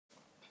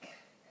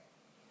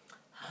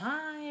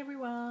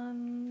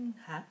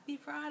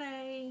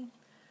Friday.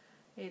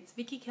 It's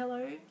Vickie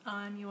Kello.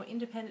 I'm your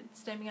independent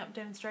standing up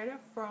demonstrator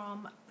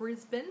from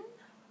Brisbane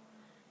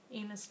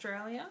in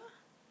Australia.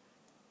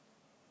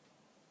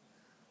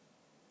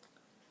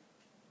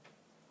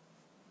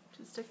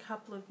 Just a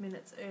couple of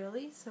minutes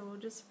early, so we'll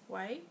just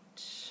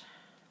wait.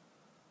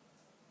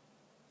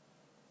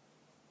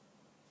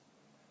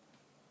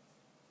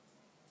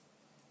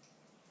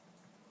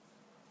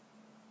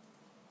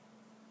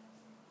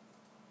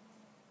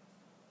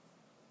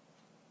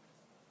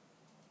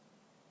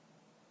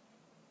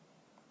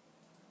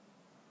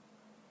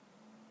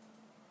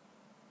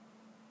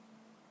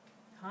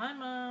 Hi,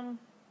 Mum.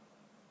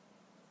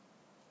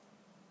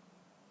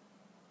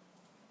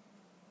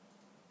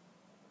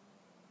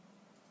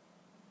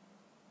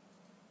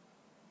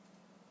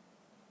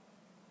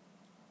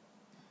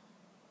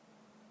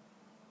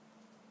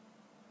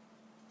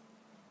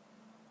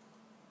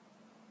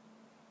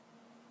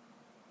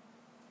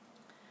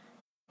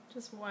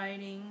 Just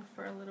waiting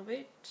for a little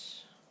bit.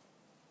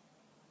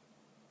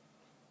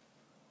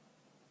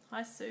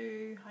 Hi,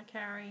 Sue. Hi,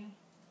 Carrie.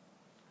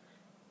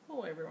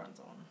 Oh, everyone's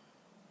on.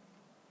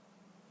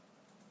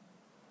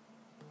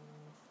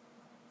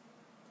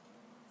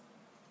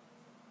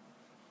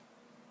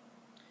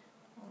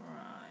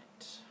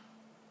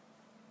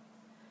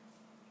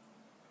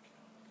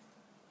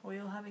 Are we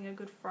all having a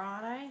good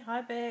Friday?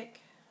 Hi, Beck.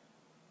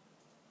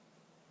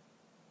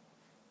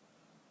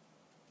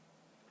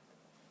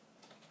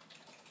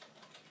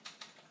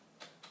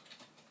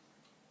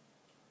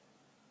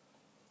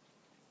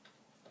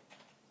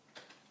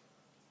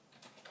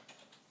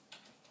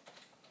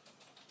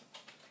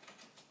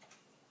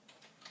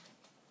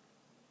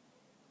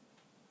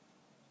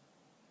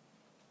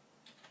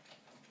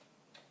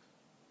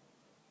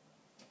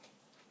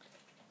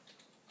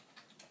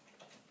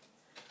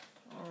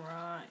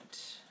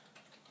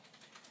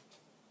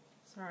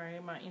 Sorry,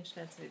 my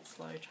internet's a bit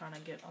slow trying to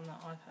get on the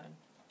iPad.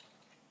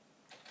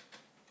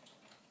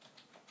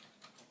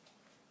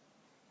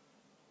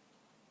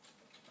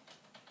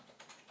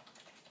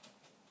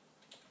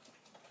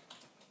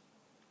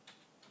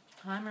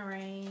 Hi,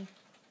 Marie.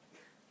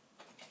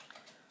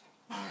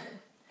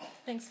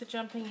 Thanks for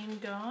jumping in,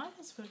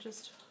 guys. We'll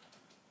just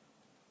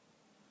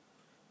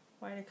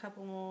wait a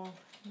couple more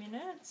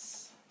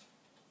minutes.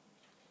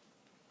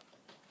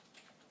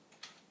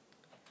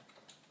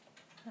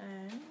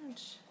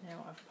 And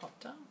now I've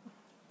popped up.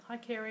 Hi,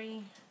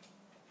 Kerry.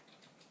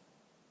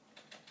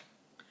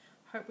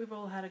 Hope we've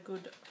all had a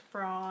good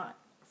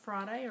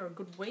Friday or a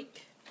good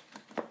week.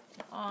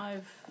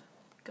 I've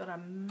got a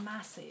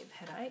massive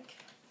headache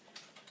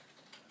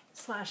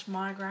 /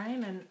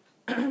 migraine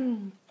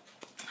and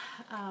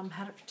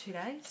had it for 2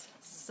 days.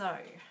 So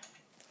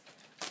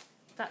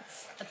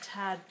that's a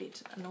tad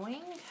bit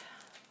annoying.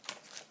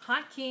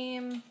 Hi,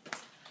 Kim.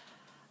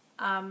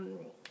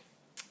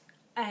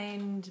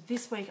 And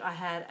this week I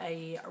had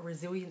a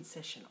resilience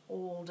session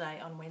all day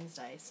on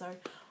Wednesday. So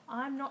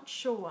I'm not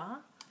sure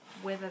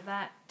whether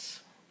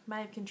that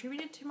may have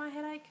contributed to my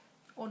headache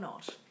or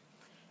not.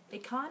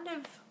 It kind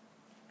of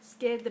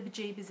scared the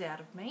bejeebers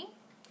out of me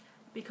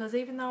because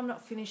even though I'm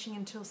not finishing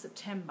until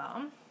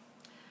September,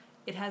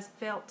 it has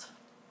felt,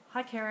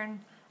 hi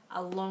Karen,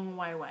 a long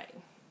way away.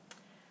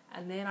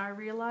 And then I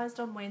realised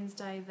on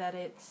Wednesday that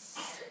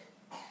it's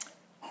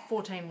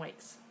 14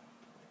 weeks.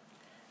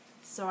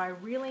 So I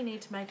really need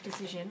to make a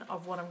decision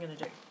of what I'm going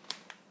to do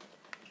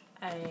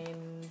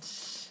and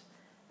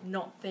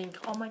not think,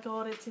 oh my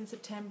God, it's in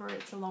September,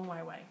 it's a long way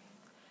away.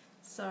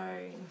 So,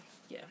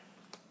 yeah.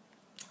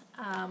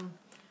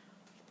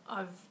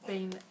 I've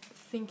been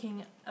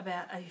thinking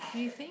about a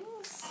few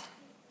things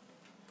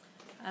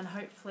and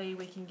hopefully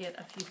we can get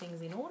a few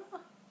things in order,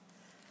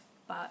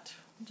 but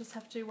we'll just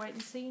have to wait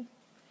and see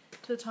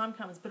till the time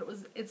comes. But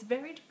it's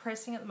very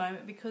depressing at the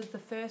moment because the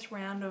first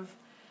round of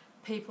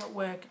people at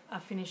work are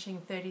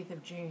finishing 30th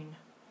of June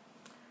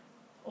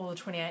or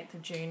the 28th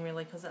of June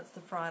really, because that's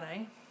the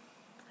Friday,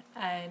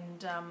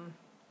 and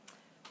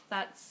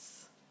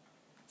that's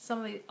some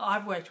of the,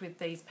 I've worked with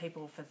these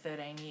people for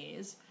 13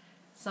 years.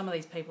 Some of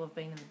these people have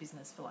been in the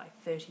business for like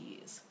 30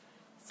 years.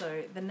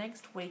 So the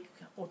next week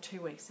or 2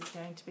 weeks is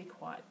going to be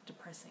quite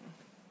depressing,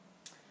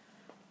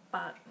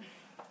 but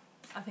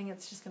I think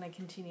it's just going to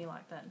continue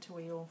like that until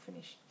we all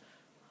finish.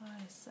 I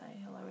say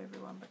hello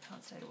everyone but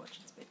can't stay to watch,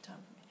 it's bedtime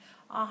for me.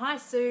 Oh, hi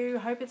Sue,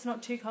 hope it's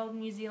not too cold in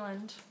New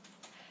Zealand.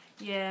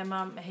 Yeah,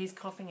 Mum, he's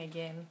coughing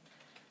again.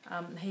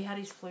 He had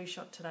his flu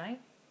shot today.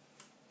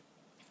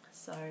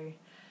 So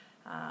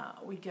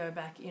we go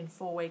back in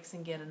 4 weeks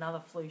and get another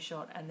flu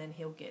shot, and then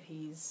he'll get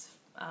his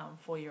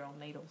 4-year-old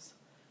needles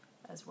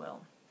as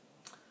well.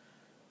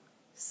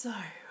 So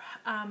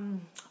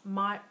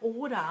my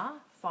order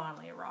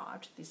finally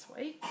arrived this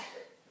week.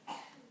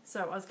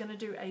 So I was going to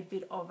do a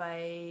bit of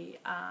a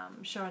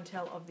show and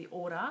tell of the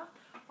order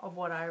of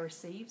what I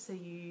received, so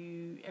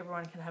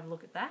everyone can have a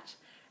look at that,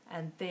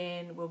 and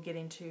then we'll get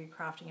into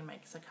crafting and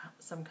make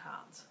some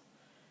cards.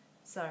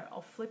 So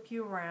I'll flip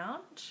you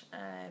around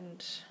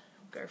and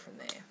go from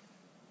there.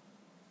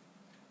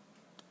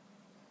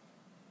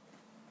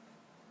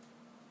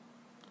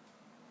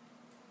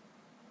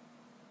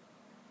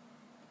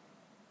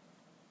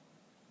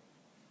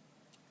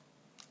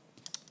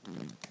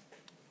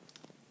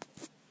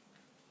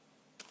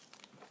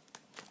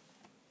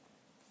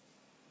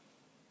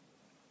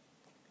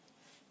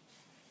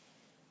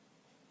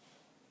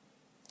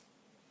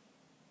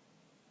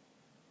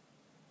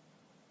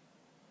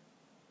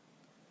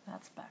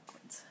 that's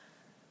backwards.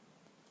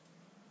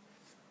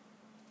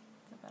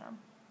 Is that better?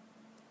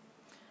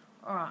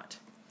 Alright,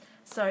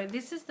 so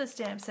this is the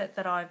stamp set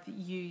that I've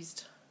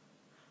used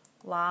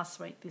last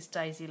week, this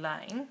Daisy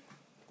Lane.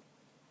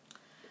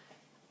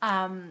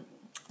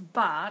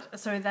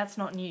 So that's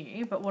not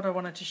new, but what I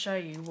wanted to show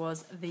you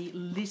was the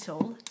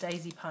little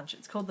Daisy Punch.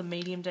 It's called the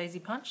medium Daisy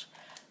Punch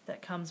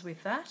that comes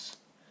with that.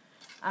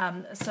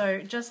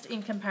 So just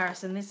in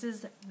comparison, this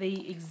is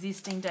the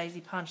existing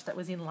Daisy Punch that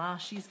was in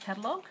last year's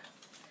catalogue,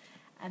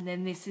 and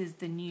then this is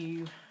the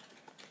new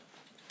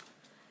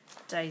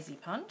Daisy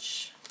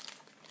Punch,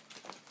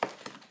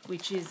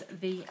 which is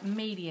the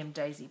medium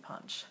Daisy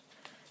Punch.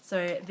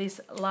 So this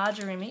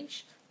larger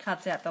image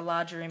cuts out the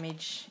larger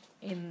image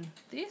in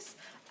this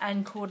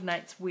and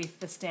coordinates with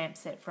the stamp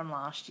set from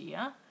last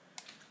year,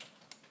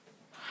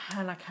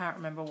 and I can't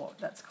remember what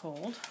that's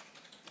called.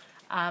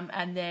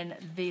 And then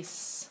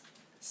this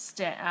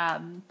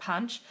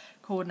punch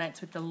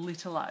coordinates with the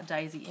little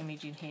daisy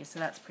image in here, so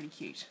that's pretty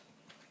cute.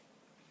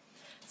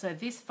 So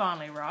this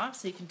finally arrived,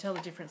 so you can tell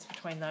the difference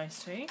between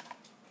those two.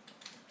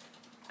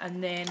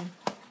 And then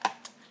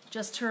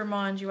just to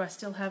remind you, I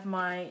still have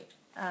my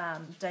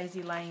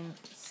Daisy Lane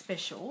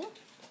special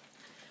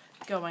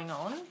going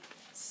on.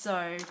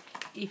 So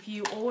if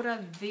you order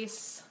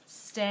this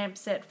stamp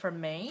set from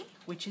me,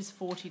 which is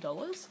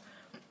 $40,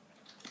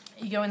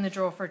 you go in the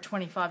draw for a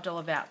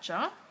 $25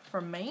 voucher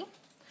from me.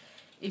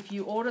 If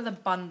you order the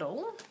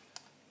bundle,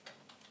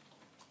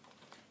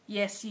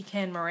 yes, you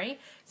can, Marie.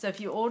 So if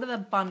you order the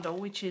bundle,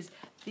 which is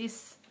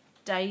this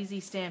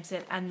Daisy stamp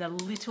set and the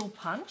little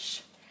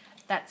punch,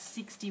 that's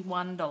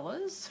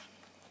 $61.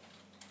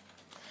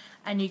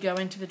 And you go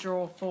into the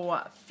draw for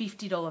a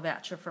 $50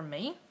 voucher from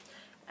me.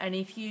 And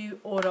if you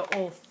order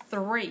all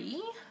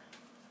three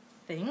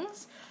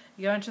things,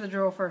 you go into the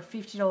draw for a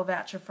 $50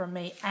 voucher from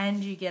me,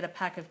 and you get a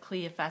pack of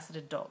clear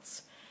faceted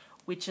dots,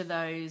 which are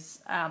those,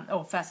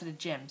 or faceted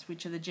gems,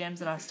 which are the gems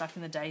that I stuck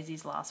in the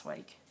daisies last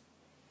week.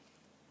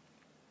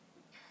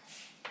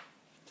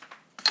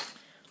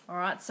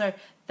 Alright, so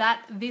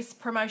this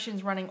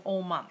promotion's running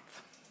all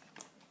month.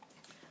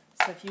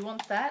 So if you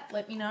want that,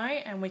 let me know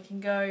and we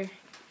can go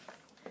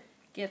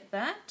get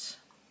that.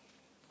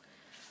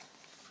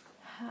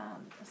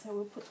 So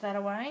we'll put that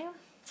away.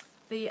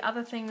 The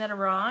other thing that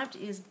arrived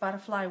is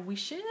Butterfly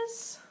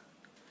Wishes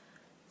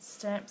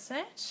stamp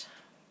set.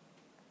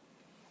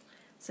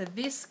 So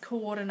this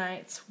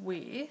coordinates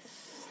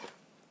with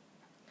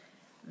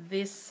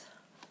this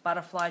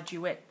Butterfly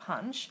Duet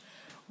Punch,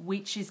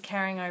 which is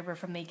carrying over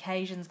from the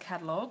Occasions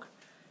catalogue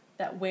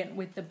that went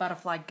with the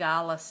Butterfly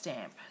Gala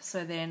stamp.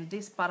 So then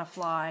this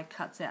butterfly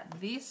cuts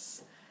out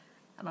this,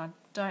 and I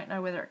don't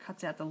know whether it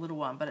cuts out the little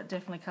one, but it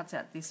definitely cuts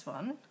out this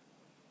one.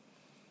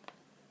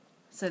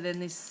 So then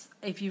this,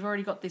 if you've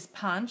already got this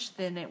punch,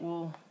 then it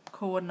will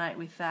coordinate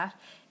with that.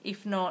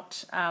 If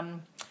not,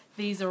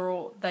 these are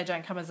all, they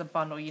don't come as a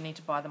bundle, you need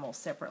to buy them all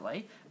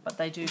separately, but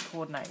they do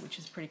coordinate, which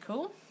is pretty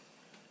cool.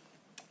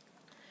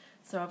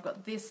 So I've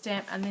got this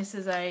stamp, and this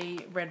is a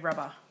red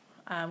rubber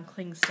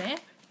cling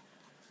stamp.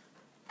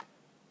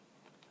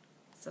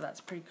 So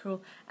that's pretty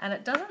cool. And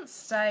it doesn't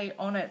say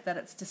on it that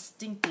it's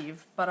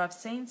distinctive, but I've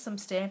seen some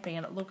stamping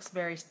and it looks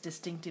very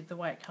distinctive the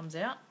way it comes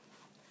out.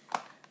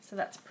 So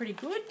that's pretty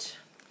good.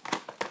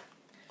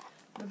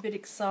 I'm a bit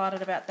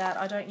excited about that.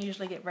 I don't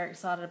usually get very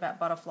excited about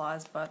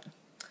butterflies, but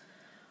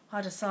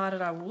I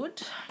decided I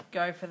would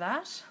go for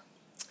that.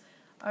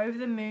 Over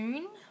the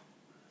Moon,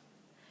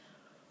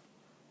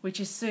 which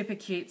is super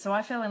cute. So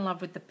I fell in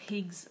love with the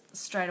pigs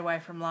straight away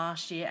from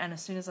last year, and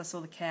as soon as I saw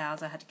the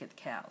cows, I had to get the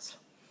cows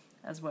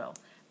as well.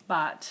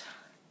 But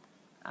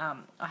I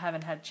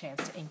haven't had a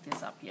chance to ink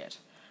this up yet.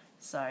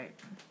 So,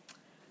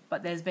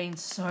 but there's been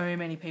so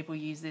many people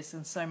use this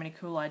and so many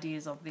cool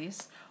ideas of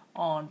this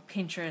on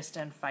Pinterest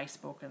and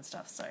Facebook and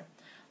stuff. So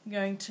I'm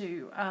going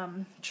to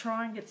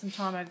try and get some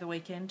time over the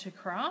weekend to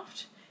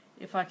craft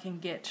if I can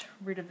get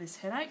rid of this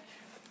headache.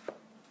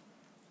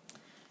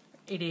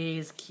 It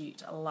is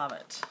cute. I love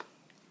it.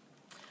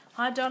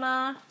 Hi,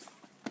 Donna.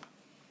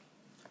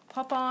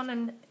 Pop on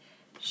and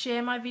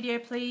share my video,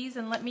 please,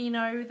 and let me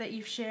know that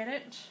you've shared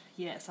it.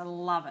 Yes, I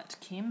love it.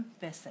 Kim,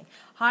 best thing.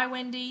 Hi,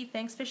 Wendy.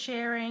 Thanks for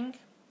sharing.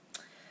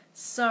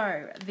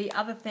 So, the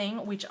other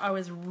thing, which I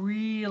was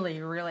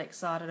really, really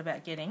excited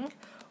about getting,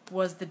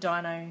 was the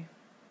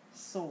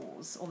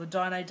Dinosaurs, or the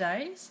Dino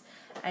Days,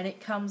 and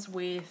it comes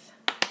with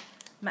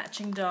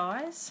matching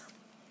dies.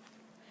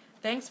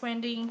 Thanks,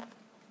 Wendy.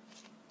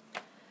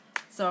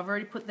 So I've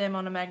already put them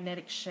on a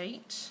magnetic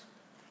sheet.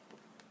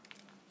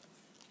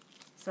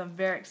 So I'm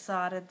very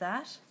excited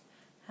that.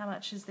 How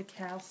much is the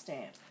cow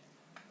stamp?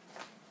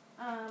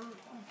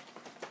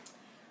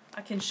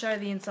 I can show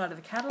the inside of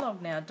the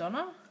catalogue now,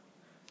 Donna.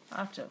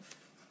 After,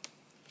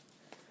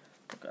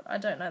 I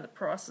don't know the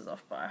prices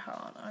off by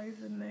heart.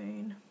 Over the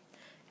Moon.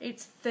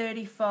 It's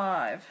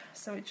 $35.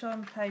 So it's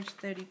on page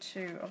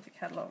 32 of the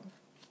catalogue.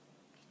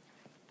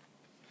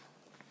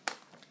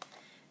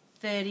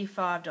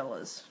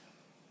 $35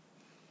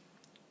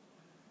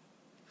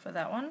 for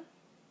that one.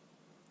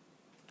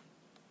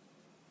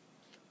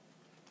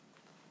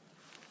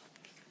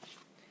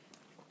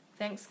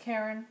 Thanks,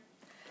 Karen.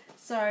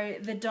 So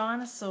the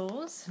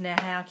dinosaurs, now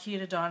how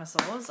cute are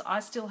dinosaurs? I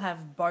still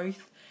have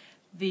both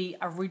the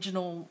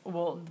original,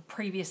 well, the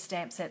previous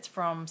stamp sets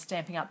from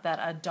Stamping Up that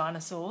are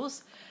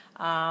dinosaurs.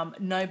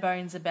 No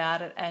Bones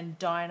About It and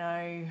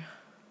Dino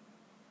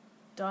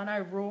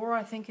Roar,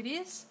 I think it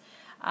is.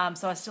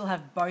 So I still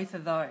have both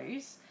of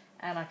those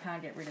and I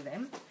can't get rid of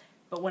them.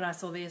 But when I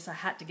saw this, I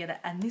had to get it.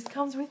 And this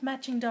comes with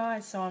matching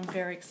dies, so I'm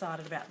very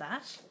excited about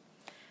that.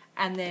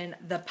 And then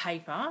the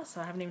paper.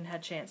 So I haven't even had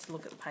a chance to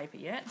look at the paper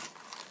yet.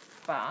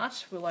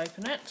 But we'll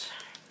open it.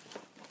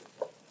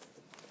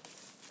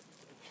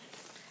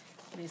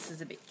 This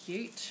is a bit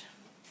cute.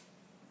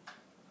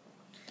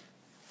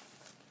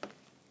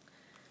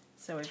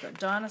 So we've got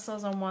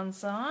dinosaurs on one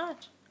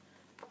side.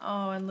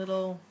 Oh, and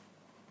little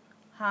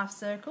half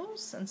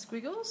circles and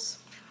squiggles.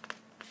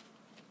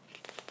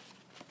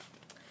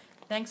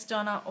 Thanks,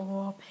 Donna.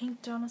 Oh,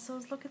 pink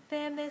dinosaurs. Look at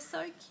them. They're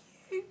so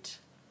cute.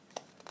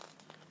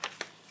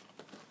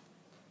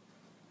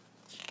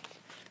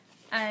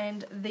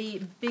 And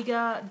the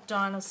bigger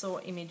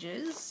dinosaur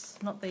images,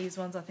 not these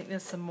ones, I think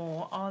there's some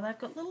more. Oh, they've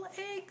got little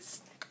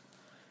eggs.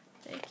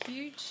 They're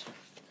cute.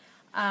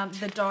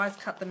 The dies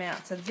cut them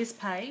out. So this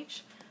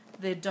page,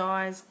 the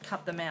dies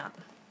cut them out.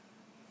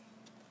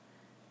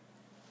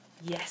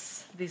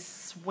 Yes, this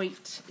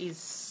sweet is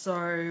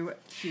so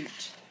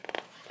cute.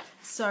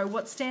 So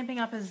what Stamping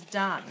Up has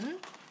done,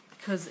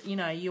 because, you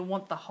know, you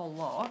want the whole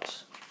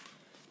lot,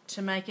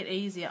 to make it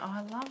easier. Oh,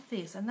 I love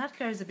this. And that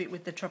goes a bit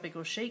with the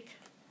Tropical Chic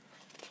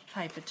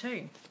paper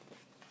too.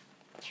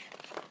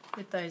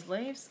 With those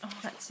leaves. Oh,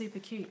 that's super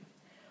cute.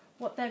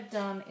 What they've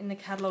done in the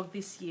catalogue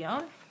this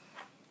year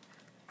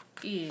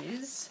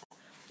is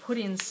put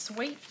in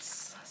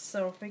sweets.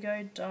 So if we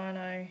go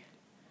Dino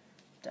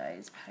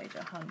Days, page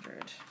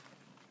 100.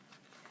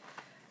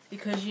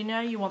 Because you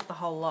know you want the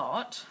whole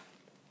lot,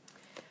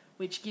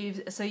 which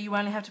gives, so you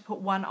only have to put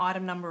one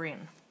item number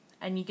in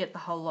and you get the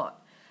whole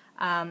lot.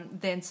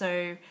 Then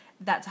so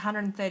that's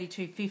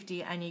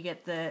 $132.50 and you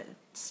get the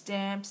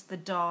stamps, the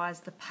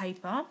dies, the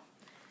paper,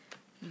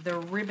 the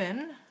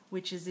ribbon,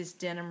 which is this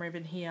denim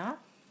ribbon here,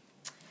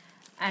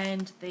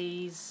 and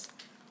these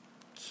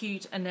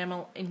cute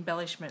enamel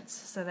embellishments.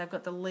 So they've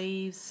got the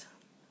leaves,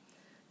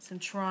 some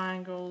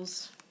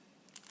triangles,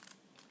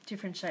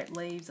 different shaped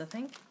leaves I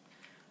think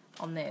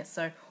on there.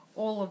 So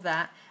all of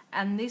that,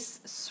 and this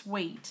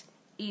suite,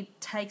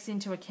 it takes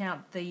into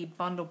account the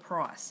bundle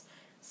price.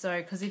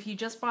 So, because if you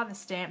just buy the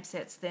stamp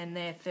sets, then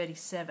they're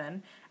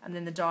 $37, and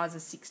then the dies are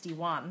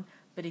 $61.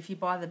 But if you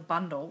buy the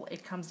bundle,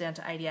 it comes down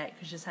to $88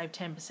 because you save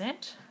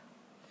 10%.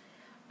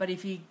 But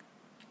if you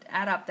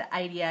add up the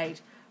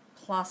 $88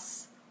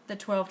 plus the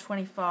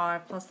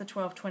 $12.25 plus the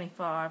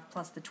 $12.25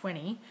 plus the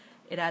 $20,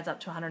 it adds up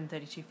to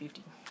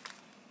 $132.50.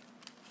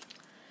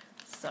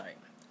 So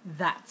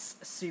that's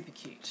super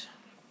cute.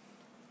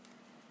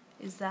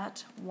 Is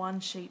that one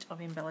sheet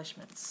of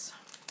embellishments?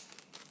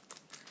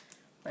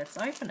 Let's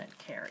open it,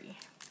 Carrie.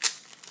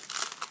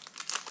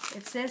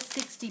 It says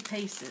 60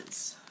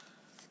 pieces.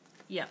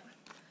 Yep.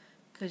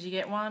 Because you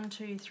get 1,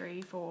 2,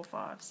 3, 4,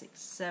 5,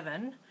 6,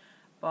 7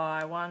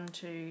 by 1,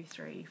 2,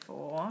 3,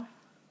 4.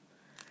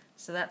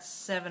 So that's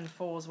 7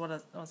 fours.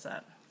 What's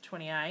that?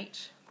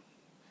 28.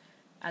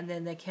 And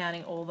then they're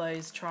counting all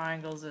those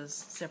triangles as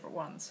separate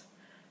ones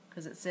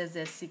because it says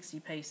there's 60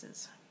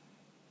 pieces.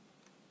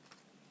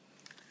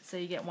 So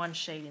you get one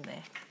sheet in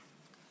there.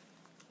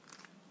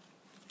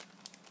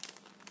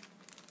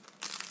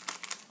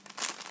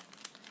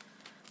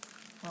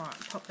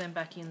 Alright, pop them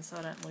back in so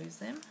I don't lose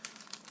them.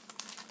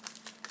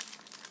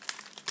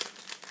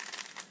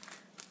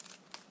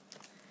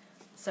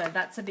 So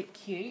that's a bit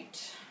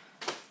cute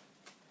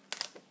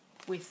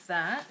with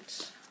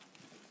that.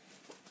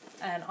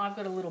 And I've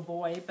got a little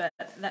boy, but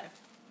that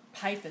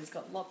paper's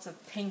got lots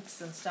of pinks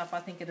and stuff. I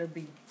think it'll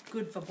be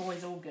good for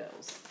boys or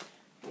girls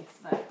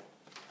with that.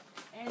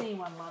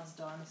 Anyone loves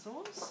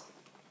dinosaurs.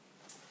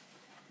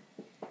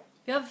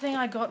 The other thing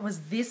I got was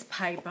this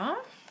paper.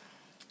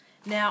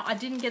 Now, I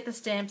didn't get the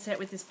stamp set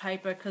with this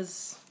paper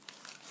because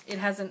it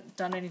hasn't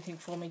done anything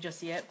for me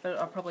just yet, but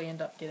I'll probably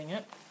end up getting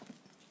it.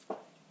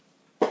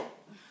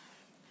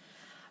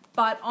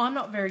 But I'm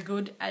not very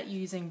good at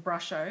using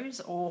brushos,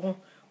 or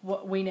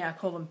what we now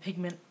call them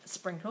pigment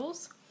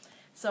sprinkles.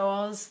 So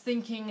I was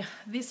thinking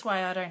this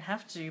way I don't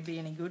have to be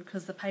any good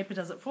because the paper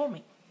does it for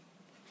me.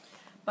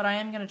 But I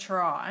am going to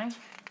try,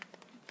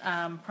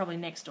 probably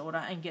next order,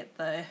 and get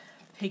the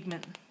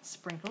pigment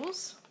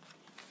sprinkles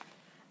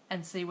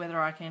and see whether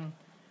I can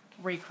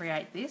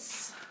recreate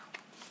this.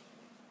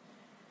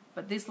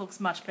 But this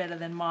looks much better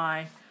than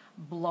my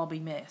blobby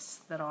mess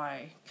that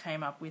I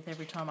came up with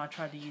every time I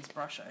tried to use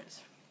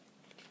brushos.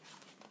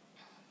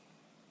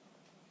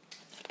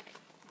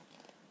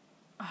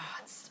 Oh,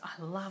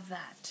 I love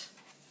that.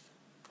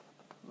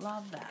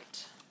 Love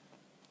that.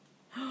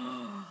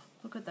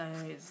 Look at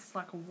those. It's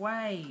like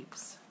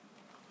waves.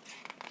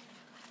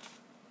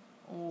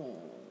 Oh.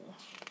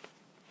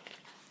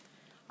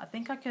 I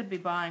think I could be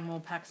buying more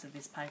packs of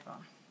this paper.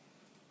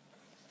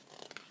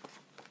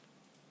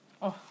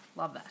 Oh,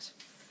 love that.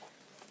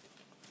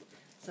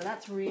 So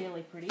that's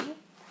really pretty.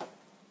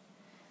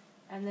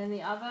 And then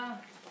the other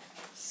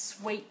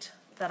sweet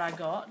that I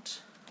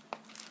got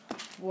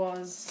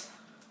was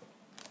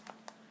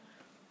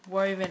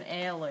woven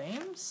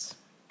heirlooms.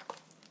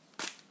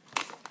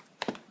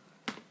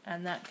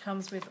 And that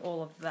comes with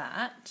all of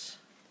that.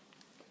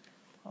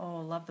 Oh,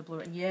 I love the blue.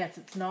 And yes,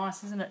 it's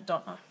nice, isn't it,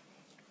 Donna?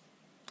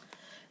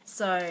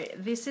 So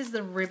this is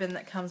the ribbon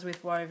that comes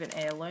with woven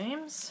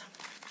heirlooms.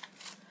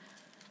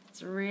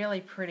 It's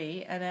really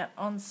pretty. And out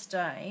on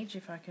stage,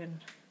 if I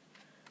can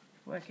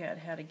work out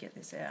how to get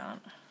this out.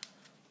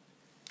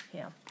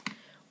 Here.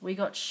 We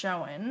got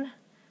shown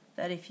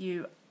that if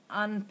you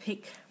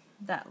unpick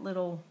that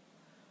little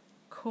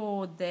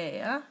cord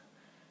there,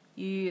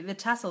 the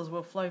tassels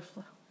will flow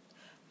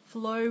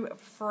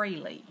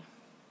freely.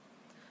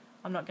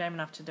 I'm not game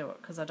enough to do it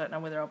because I don't know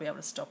whether I'll be able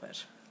to stop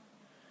it.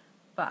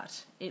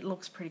 But it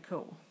looks pretty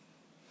cool.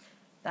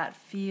 That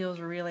feels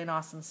really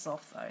nice and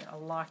soft though. I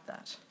like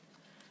that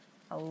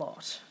a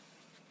lot.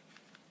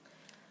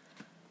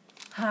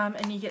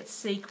 And you get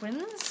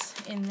sequins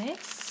in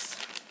this.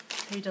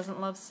 Who doesn't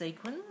love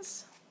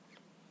sequins?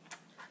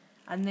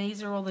 And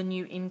these are all the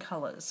new in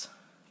colours.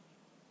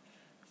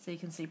 So you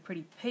can see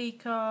pretty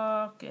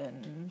peacock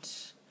and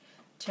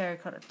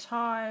terracotta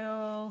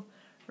tile,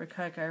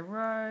 rococo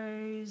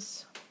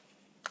rose,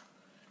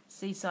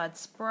 seaside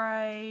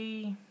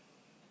spray,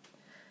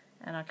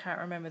 and I can't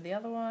remember the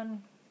other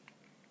one.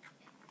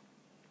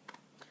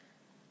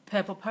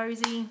 Purple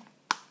posy.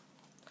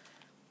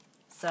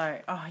 So,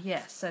 oh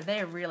yeah, so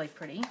they're really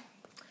pretty.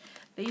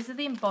 These are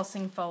the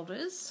embossing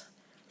folders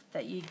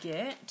that you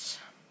get,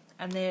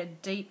 and they're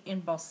deep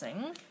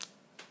embossing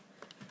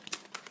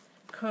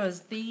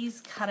because these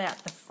cut out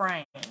the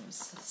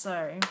frames.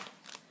 So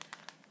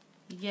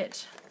you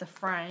get the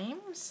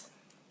frames,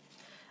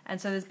 and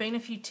so there's been a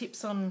few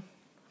tips on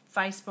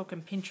Facebook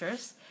and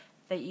Pinterest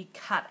that you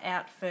cut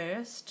out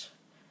first,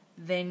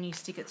 then you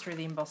stick it through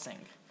the embossing.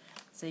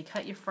 So you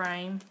cut your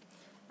frame,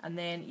 and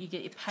then you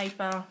get your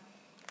paper,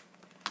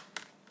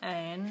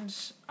 and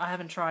I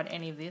haven't tried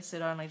any of this,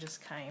 it only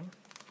just came.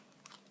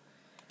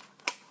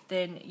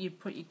 Then you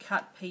put your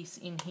cut piece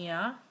in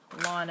here,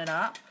 line it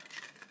up,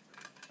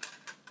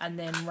 and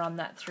then run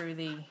that through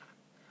the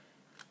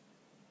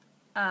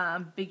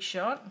Big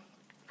Shot,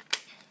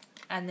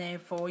 and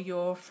therefore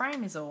your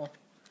frame is all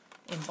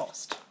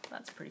embossed.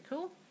 That's pretty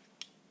cool.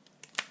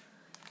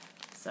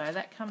 So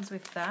that comes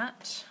with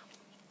that.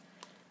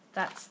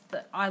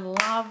 I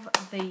love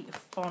the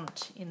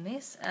font in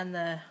this and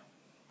the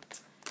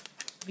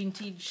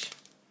vintage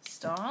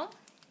style.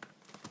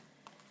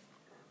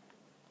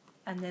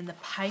 And then the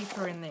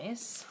paper in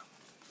this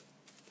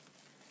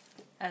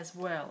as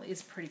well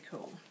is pretty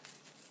cool.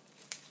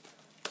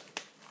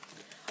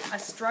 I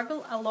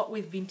struggle a lot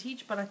with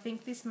vintage, but I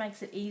think this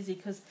makes it easy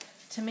because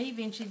to me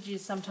vintage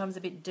is sometimes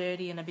a bit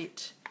dirty and a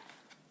bit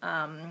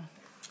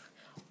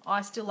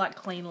I still like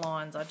clean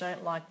lines. I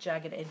don't like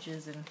jagged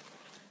edges and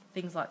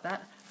things like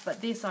that.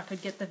 But this, I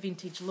could get the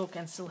vintage look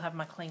and still have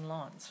my clean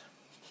lines.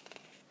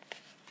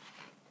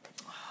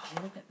 Oh,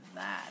 look at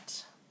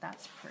that.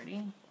 That's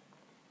pretty.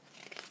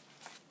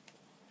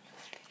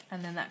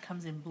 And then that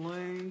comes in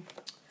blue.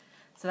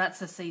 So that's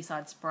the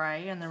Seaside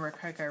Spray and the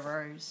Rococo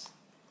Rose.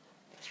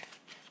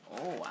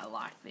 Oh, I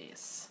like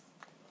this.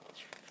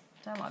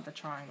 Don't like the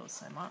triangles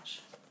so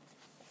much.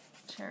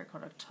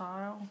 Terracotta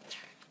Tile.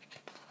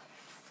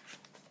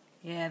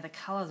 Yeah, the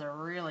colours are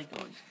really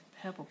good.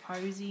 Purple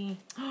Posy.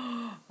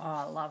 Oh,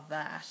 I love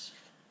that.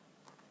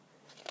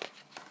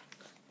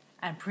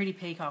 And Pretty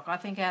Peacock. I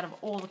think out of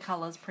all the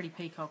colours, Pretty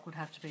Peacock would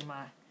have to be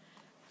my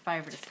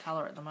favouriteest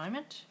colour at the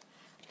moment.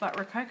 But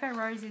Rococo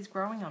Rose is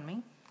growing on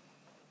me.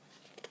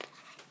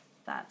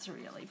 That's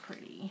really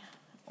pretty.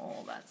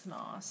 Oh, that's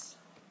nice.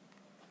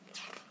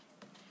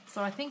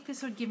 So I think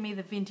this would give me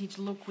the vintage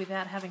look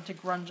without having to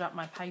grunge up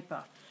my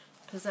paper,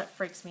 because that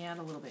freaks me out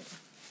a little bit.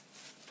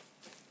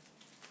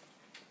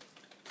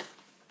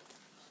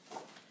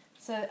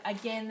 So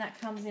again, that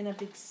comes in a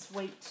big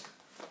sweet,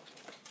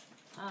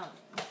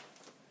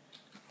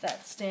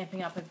 that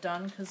Stampin' Up have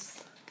done,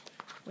 because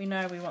we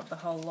know we want the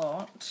whole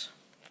lot.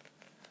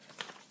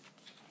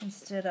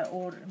 Instead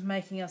of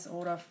making us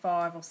order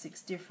 5 or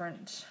 6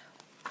 different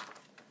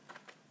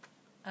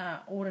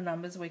order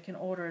numbers, we can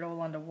order it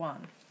all under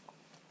one.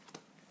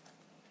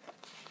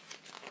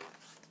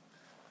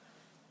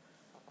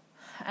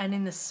 And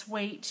in the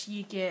suite,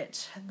 you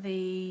get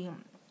the,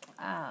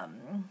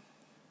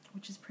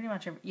 which is pretty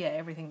much,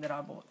 everything that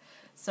I bought.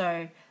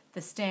 So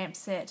the stamp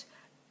set,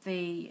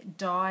 the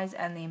dies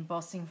and the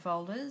embossing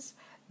folders,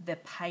 the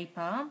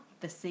paper,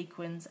 the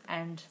sequins,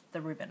 and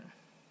the ribbon.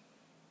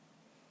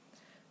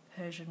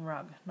 Persian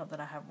rug, not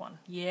that I have one.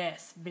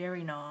 Yes,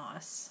 very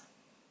nice.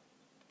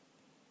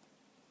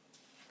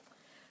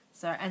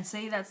 So, and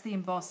see, that's the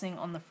embossing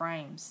on the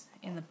frames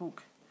in the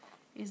book.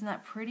 Isn't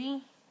that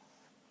pretty?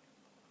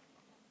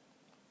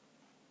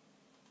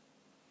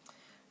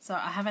 So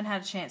I haven't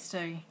had a chance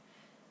to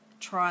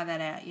try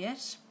that out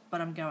yet, but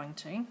I'm going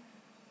to.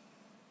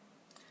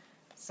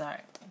 So,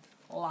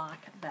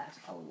 like that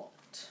a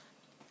lot.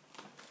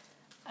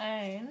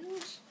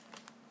 And,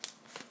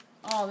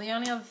 oh, the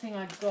only other thing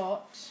I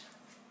got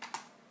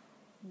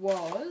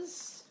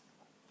was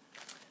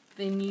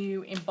the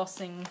new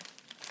embossing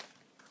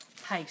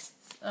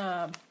pastes,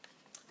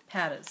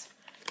 powders,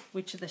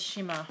 which are the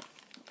shimmer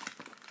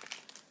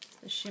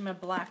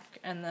black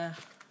and the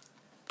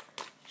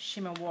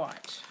shimmer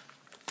white.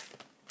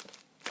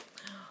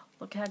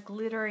 Look how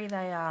glittery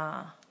they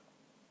are.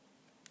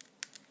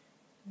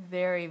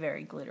 Very,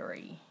 very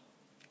glittery.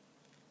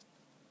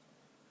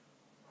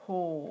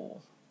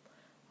 Oh,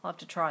 I'll have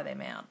to try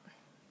them out.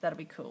 That'll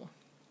be cool.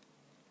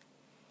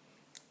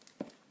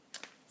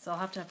 So I'll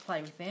have to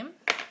play with them.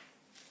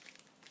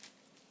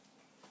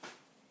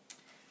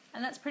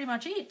 And that's pretty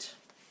much it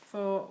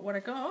for what I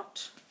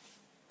got,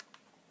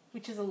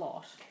 which is a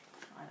lot,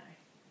 I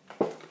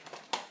know.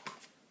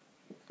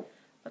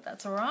 But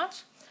that's all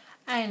right.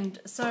 And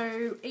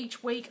so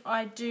each week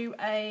I do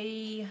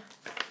a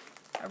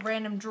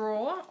random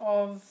draw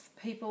of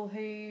people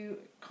who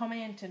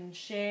comment and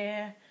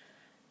share,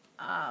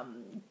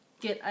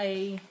 get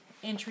a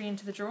entry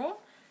into the draw.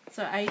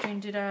 So Adrian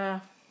did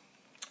a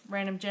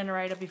random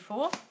generator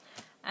before,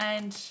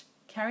 and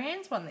Carrie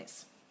Ann's won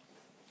this.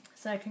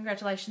 So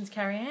congratulations,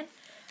 Carrie Ann.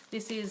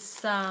 This is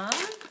some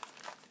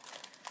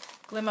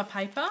glimmer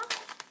paper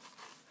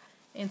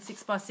in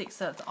 6x6.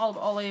 So it's old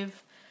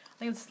olive, I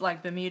think it's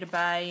like Bermuda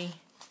Bay,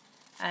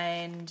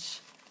 and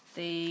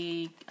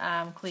the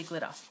clear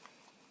glitter.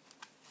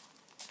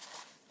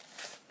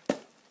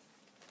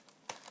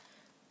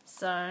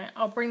 So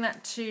I'll bring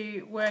that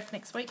to work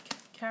next week,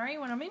 Carrie,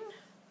 when I'm in.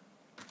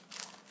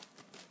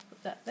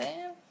 Put that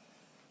there.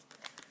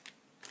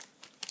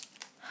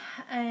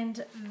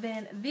 And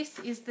then this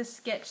is the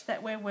sketch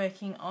that we're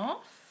working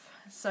off.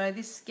 So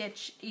this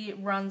sketch, it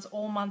runs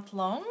all month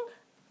long.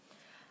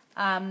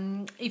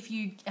 If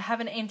you have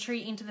an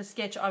entry into the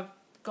sketch, I've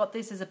got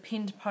this as a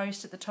pinned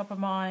post at the top of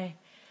my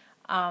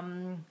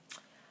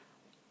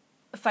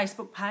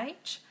Facebook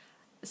page.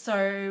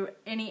 So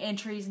any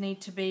entries need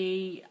to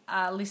be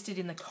listed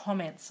in the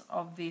comments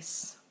of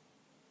this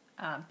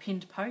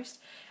pinned post.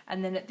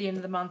 And then at the end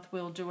of the month,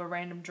 we'll do a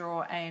random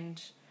draw,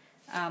 and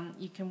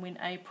you can win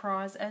a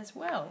prize as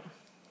well.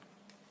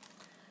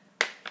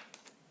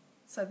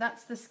 So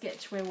that's the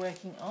sketch we're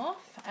working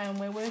off, and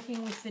we're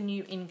working with the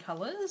new in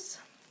colours.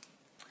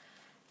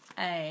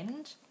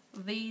 And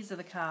these are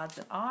the cards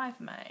that I've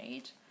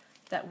made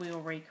that we'll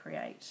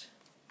recreate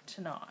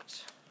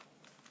tonight.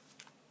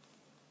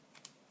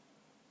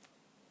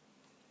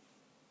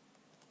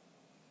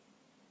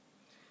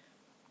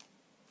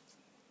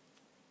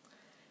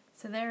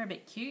 So they're a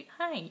bit cute,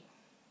 hey?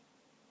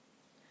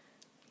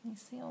 Can you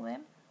see all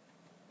them?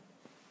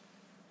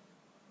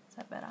 Is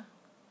that better?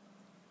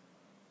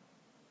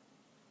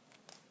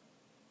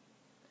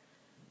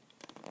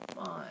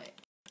 My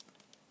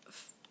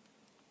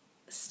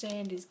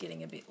stand is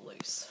getting a bit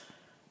loose.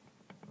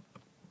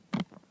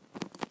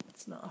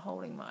 It's not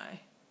holding my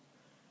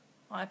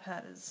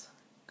iPad as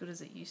good as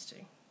it used to.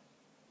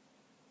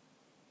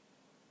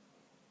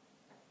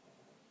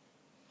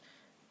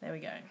 There we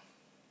go.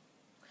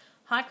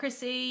 Hi,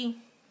 Chrissy.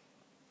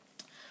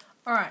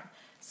 All right.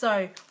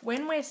 So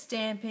when we're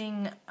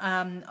stamping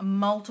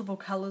multiple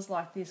colours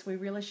like this, we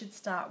really should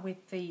start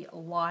with the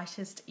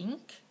lightest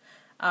ink.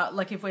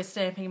 Like if we're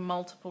stamping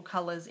multiple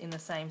colours in the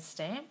same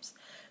stamps.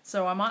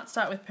 So I might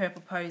start with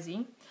Purple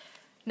Posy.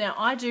 Now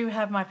I do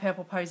have my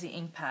Purple Posy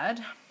ink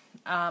pad,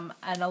 and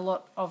a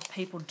lot of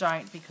people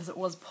don't because it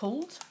was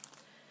pulled.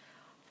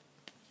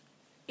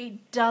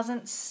 It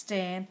doesn't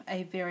stamp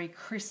a very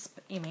crisp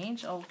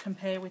image. I'll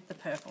compare with the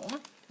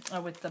purple, or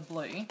with the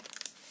blue.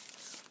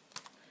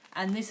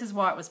 And this is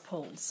why it was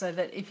pulled, so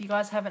that if you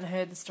guys haven't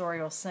heard the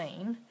story or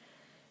seen,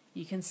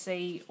 you can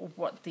see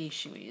what the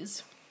issue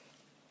is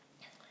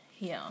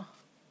here.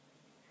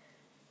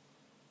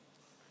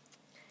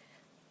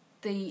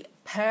 The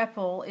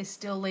purple is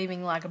still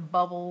leaving like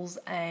bubbles,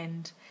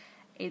 and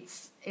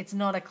it's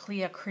not a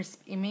clear,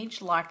 crisp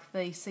image like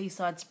the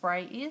Seaside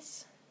Spray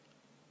is.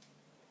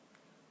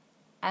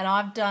 And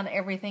I've done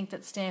everything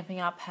that Stampin'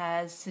 Up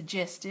has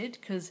suggested,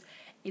 because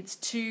it's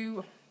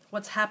too,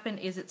 what's happened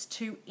is it's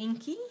too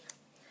inky.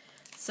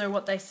 So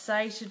what they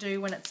say to do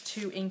when it's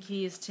too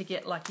inky is to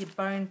get like your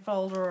bone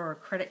folder or a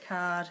credit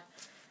card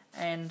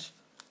and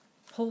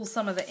pull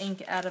some of the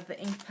ink out of the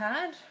ink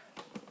pad.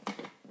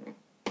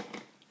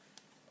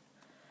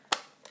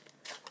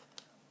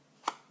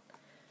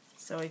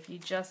 So if you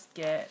just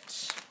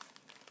get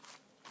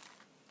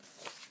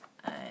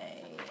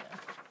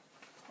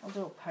I'll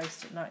do a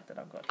post-it note that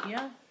I've got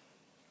here.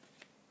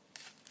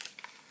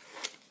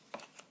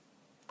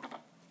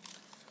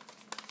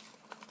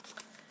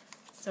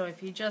 So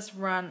if you just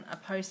run a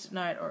post-it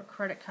note or a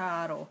credit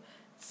card or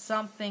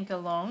something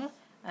along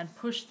and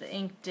push the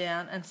ink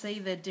down and see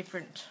the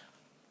different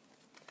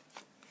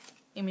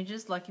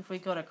images, like if we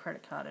got a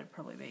credit card it'd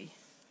probably be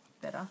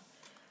better.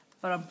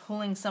 But I'm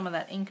pulling some of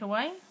that ink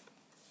away.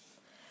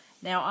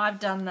 Now I've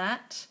done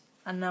that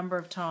a number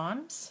of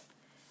times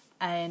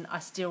and I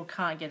still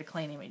can't get a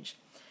clean image.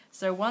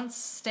 So once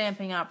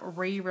Stampin' Up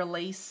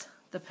re-release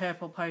the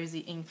Purple Posy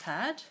ink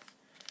pad.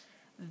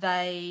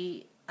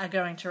 They are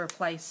going to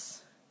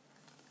replace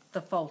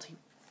the faulty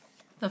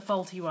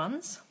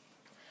ones,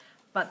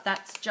 but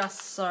that's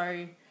just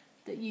so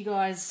that you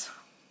guys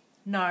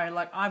know,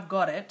 like, I've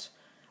got it,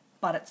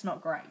 but it's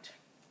not great.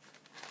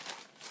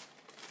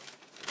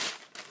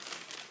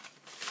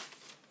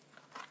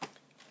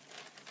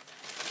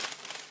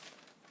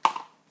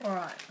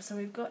 Alright, so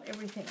we've got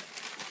everything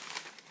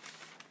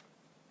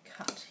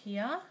cut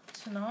here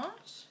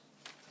tonight.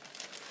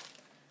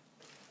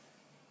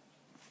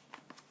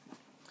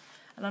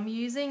 And I'm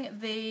using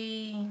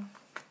the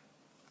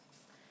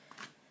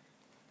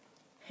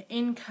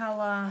In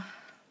Colour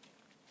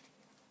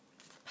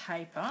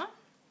paper,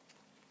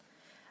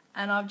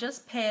 and I've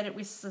just paired it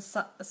with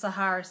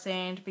Sahara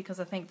Sand because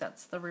I think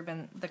that's the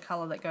ribbon, the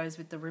colour that goes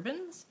with the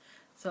ribbons.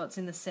 So it's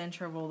in the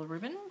centre of all the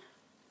ribbon.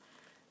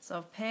 So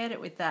I've paired it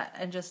with that,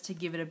 and just to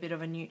give it a bit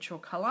of a neutral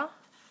colour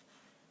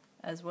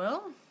as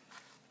well,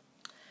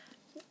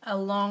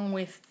 along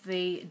with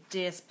the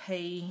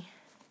DSP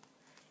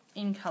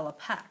In Colour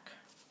pack.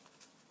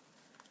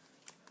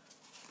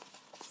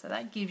 So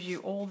that gives you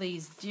all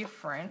these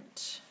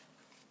different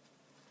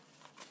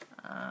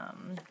I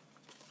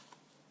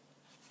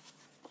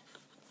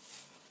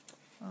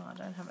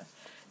don't have it.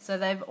 So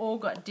they've all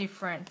got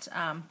different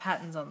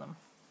patterns on them.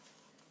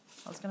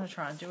 I was going to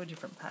try and do a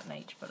different pattern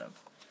each, but I've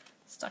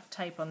stuck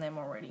tape on them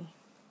already.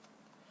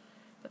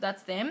 But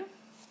that's them.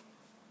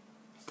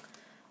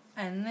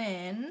 And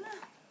then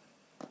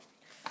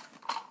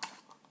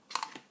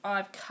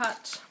I've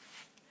cut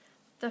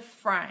the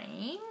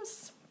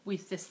frames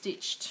with the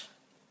stitched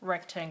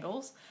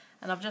rectangles,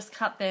 and I've just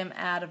cut them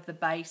out of the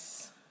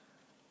base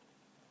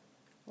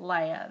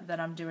layer that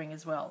I'm doing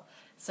as well,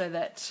 so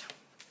that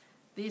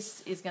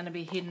this is going to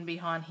be hidden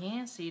behind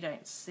here so you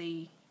don't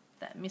see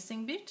that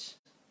missing bit,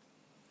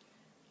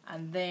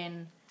 and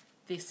then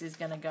this is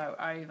going to go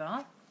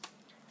over,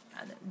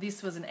 and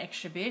this was an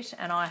extra bit,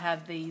 and I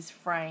have these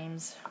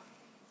frames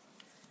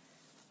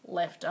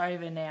left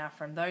over now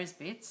from those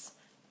bits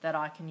that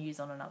I can use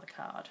on another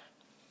card.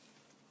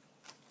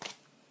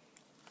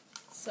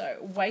 So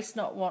waste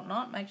not, want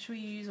not, make sure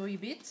you use all your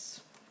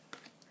bits.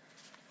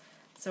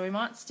 So we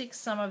might stick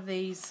some of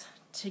these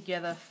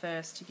together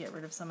first to get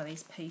rid of some of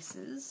these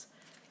pieces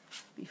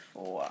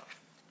before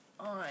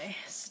I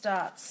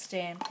start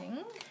stamping.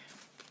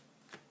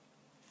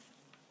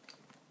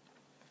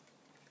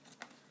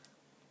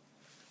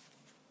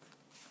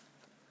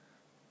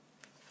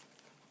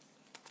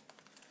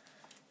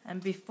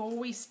 And before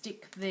we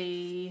stick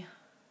the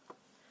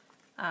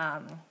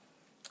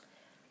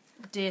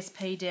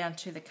DSP down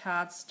to the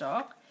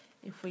cardstock,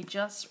 if we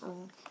just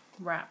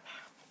wrap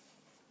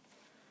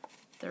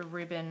the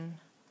ribbon,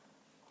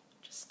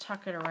 just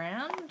tuck it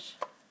around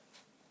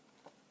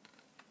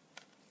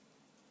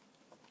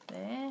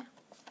there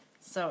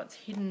so it's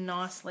hidden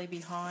nicely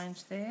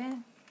behind there.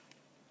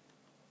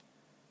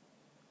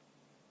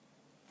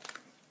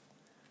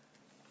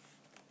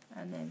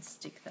 And then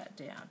stick that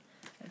down.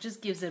 It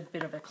just gives it a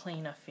bit of a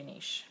cleaner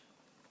finish.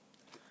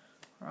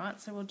 Alright,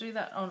 so we'll do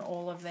that on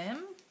all of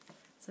them.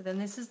 So then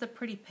this is the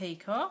Pretty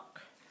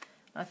Peacock.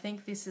 I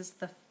think this is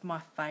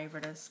my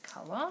favouriteest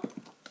colour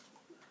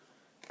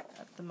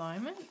at the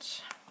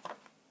moment.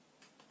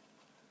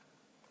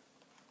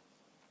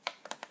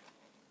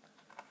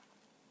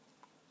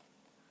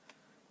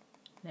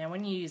 Now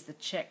when you use the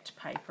checked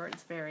paper,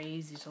 it's very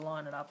easy to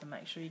line it up and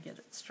make sure you get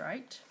it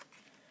straight.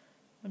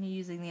 When you're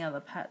using the other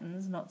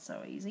patterns, not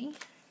so easy.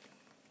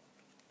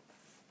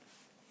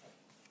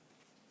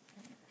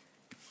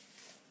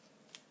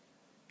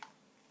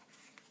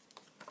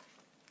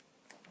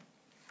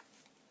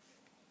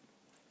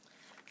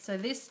 So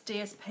this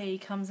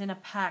DSP comes in a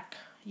pack.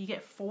 You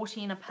get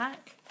 40 in a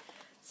pack.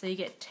 So you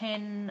get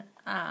 10,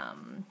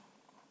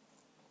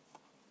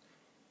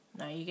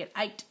 you get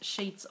 8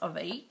 sheets of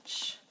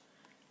each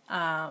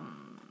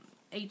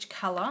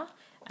colour,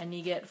 and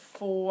you get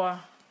 4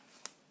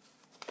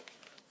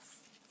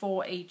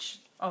 each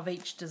of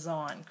each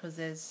design, because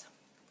there's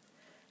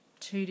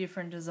 2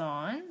 different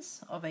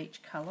designs of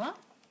each colour.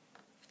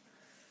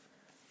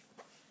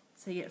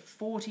 So you get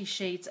 40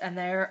 sheets, and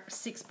they're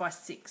 6 by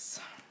 6.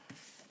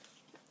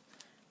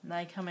 And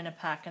they come in a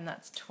pack, and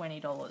that's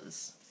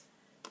 $20.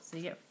 So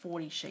you get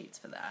 40 sheets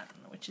for that,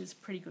 which is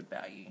pretty good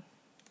value.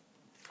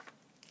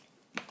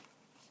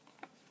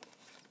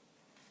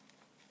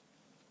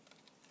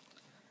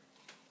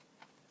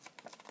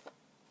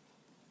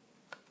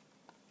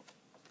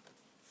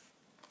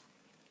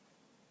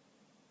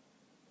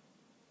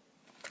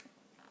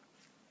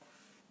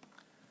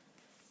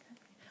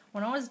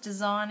 When I was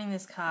designing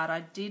this card,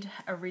 I did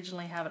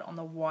originally have it on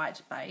the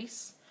white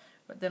base,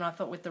 but then I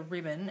thought with the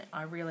ribbon,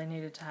 I really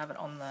needed to have it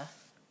on the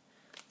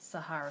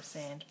Sahara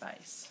Sand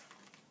base.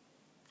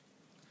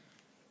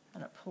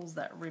 And it pulls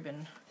that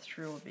ribbon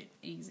through a bit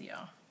easier.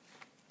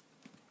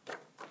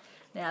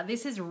 Now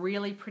this is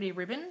really pretty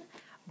ribbon,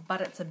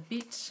 but it's a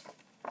bit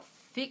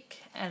thick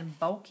and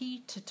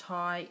bulky to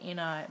tie in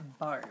a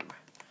bow.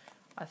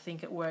 I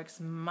think it works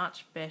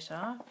much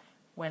better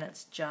when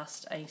it's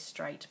just a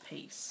straight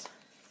piece.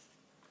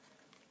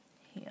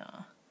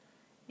 Here.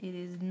 It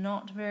is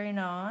not very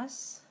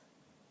nice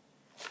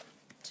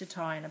to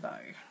tie in a bow.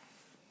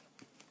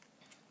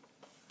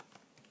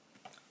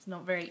 It's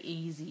not very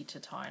easy to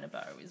tie in a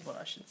bow is what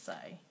I should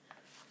say.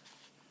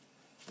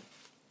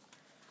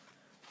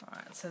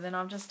 Alright, so then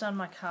I've just done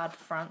my card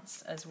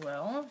fronts as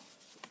well.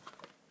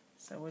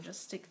 So we'll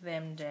just stick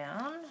them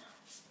down.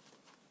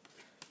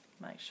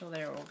 Make sure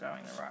they're all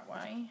going the right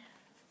way.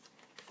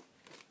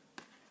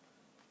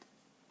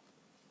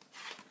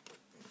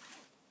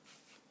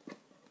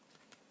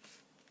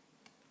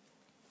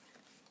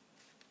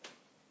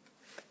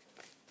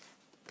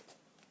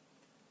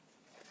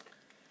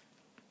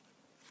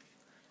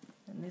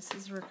 And this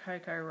is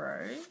Rococo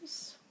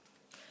Rose.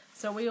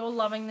 So are we all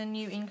loving the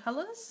new in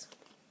colours?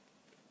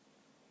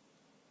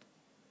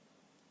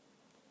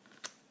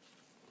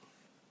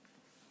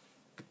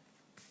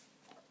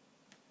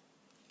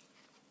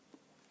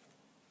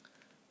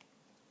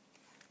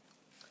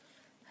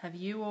 Have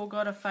you all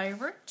got a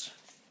favourite?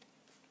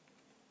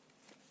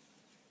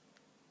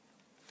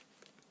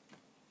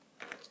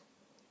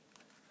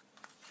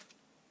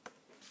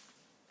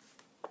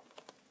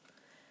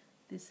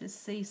 This is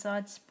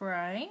Seaside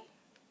Spray.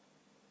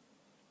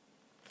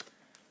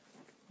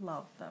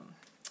 Love them.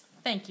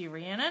 Thank you,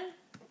 Rhiannon.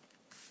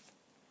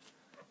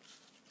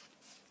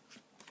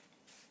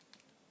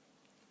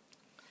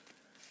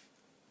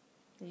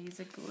 These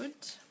are good.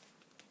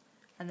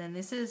 And then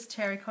this is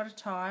Terracotta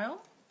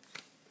Tile.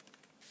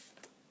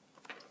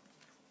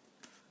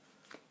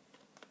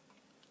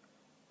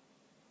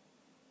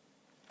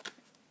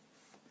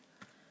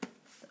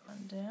 Put that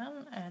one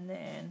down. And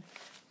then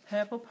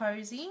Purple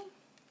Posy.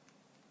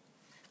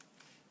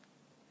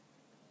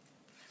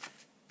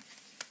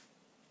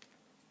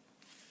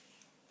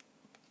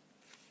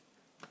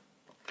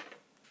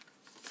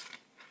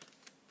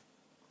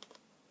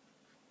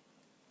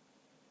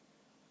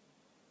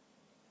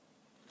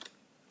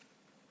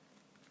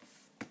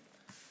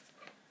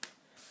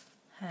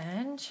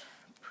 And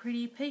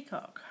Pretty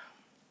Peacock.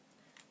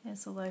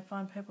 Yes, although I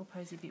find Purple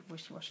Posy a bit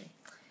wishy-washy.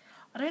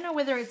 I don't know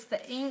whether it's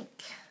the ink,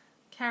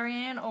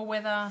 Carrie-Anne, or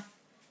whether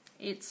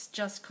it's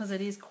just because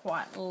it is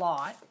quite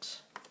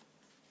light.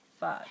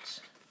 But,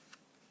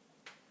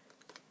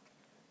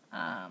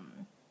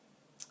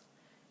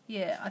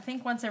 yeah, I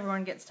think once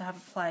everyone gets to have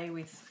a play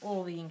with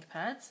all the ink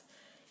pads,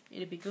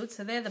 it'd be good.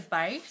 So they're the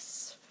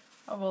base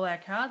of all our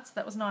cards.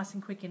 That was nice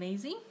and quick and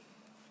easy.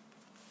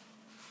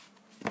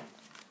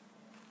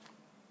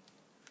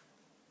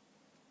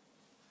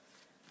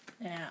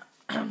 Now,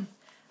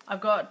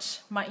 I've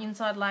got my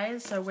inside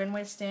layers, so when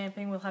we're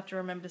stamping, we'll have to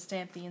remember to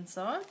stamp the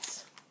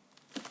insides.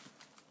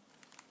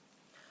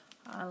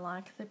 I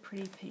like the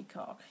Pretty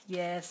Peacock.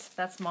 Yes,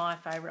 that's my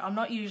favourite. I'm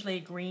not usually a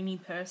greeny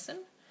person,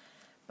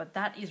 but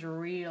that is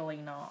really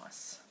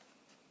nice.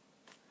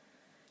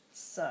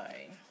 So,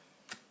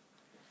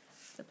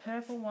 the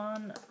purple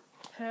one,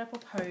 Purple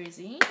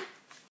Posy,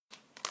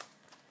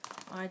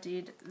 I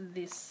did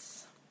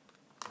this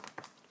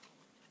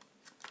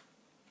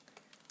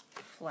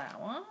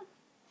flower.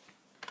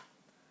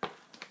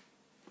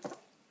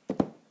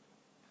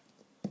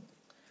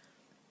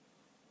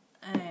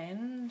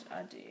 And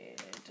I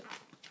did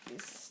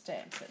this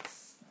stamp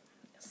that's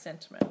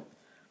sentiment.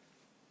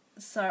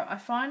 So I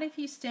find if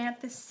you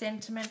stamp this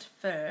sentiment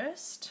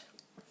first,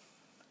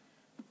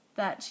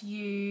 that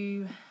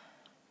you...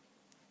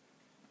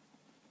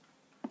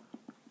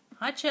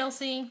 Hi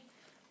Chelsea.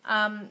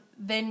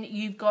 Then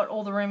you've got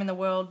all the room in the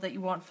world that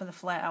you want for the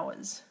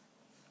flowers.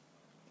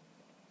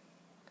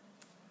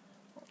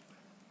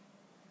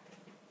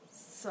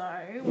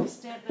 So we'll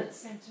stamp that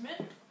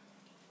sentiment.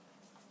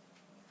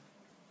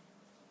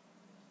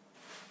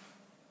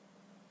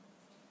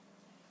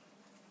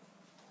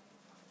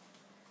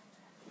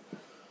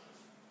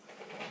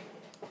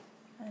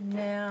 And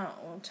now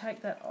we'll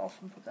take that off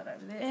and put that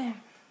over there.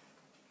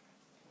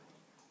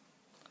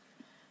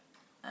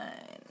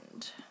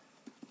 And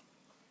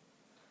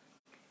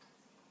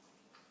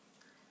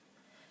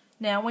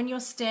now when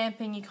you're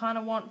stamping, you kind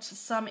of want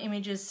some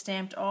images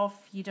stamped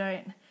off. You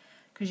don't,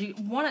 because you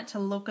want it to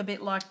look a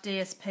bit like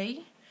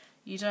DSP.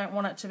 You don't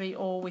want it to be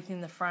all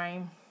within the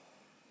frame.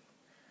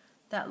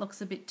 That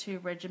looks a bit too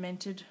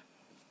regimented.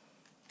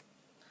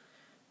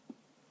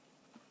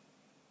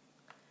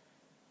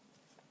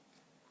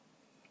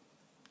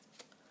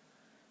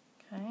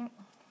 Okay.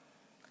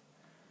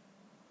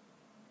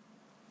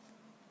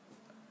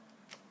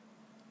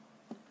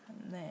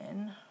 And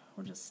then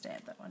we'll just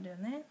stamp that one down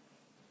there.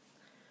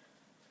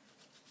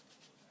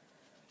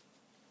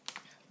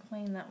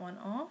 Clean that one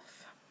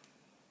off.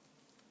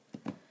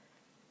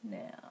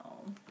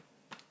 Now,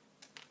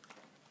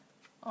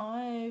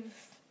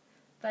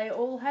 they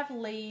all have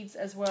leaves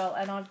as well,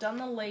 and I've done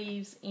the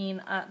leaves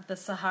in the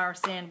Sahara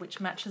Sand, which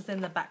matches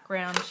then the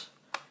background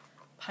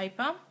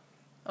paper,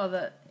 or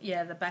the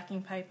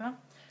backing paper,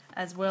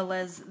 as well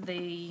as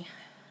the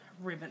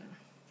ribbon.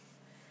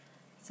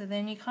 So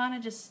then you kind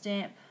of just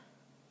stamp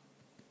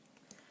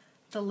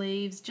the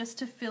leaves just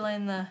to fill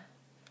in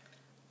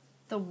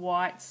the the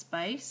white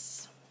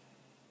space.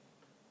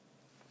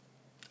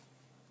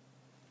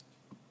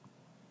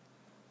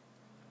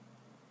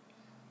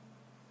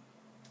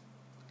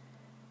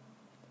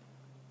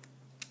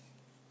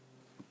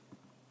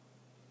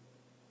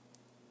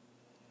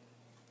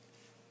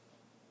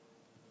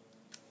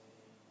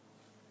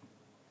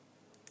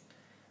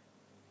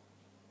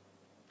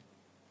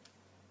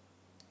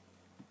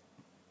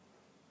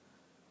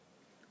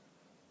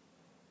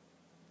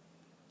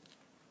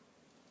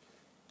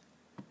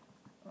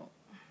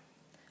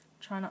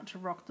 Try not to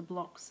rock the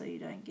block so you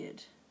don't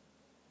get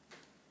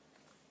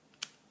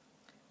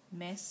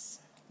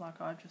mess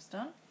like I've just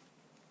done.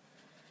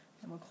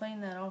 And we'll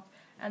clean that off.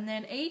 And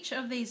then each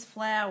of these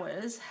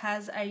flowers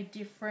has a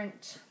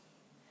different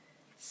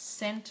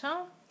center.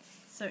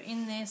 So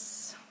in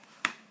this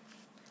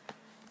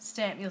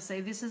stamp you'll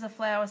see this is a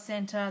flower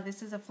center,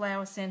 this is a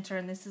flower center,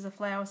 and this is a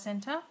flower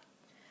center.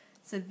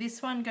 So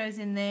this one goes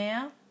in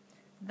there,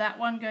 that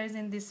one goes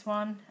in this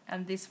one,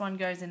 and this one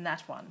goes in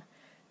that one.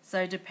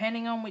 So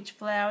depending on which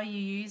flower you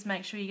use,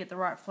 make sure you get the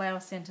right flower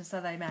center so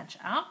they match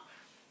up.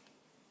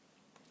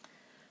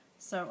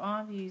 So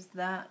I've used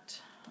that.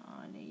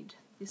 I need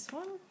this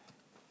one.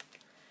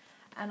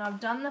 And I've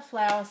done the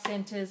flower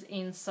centers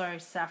in So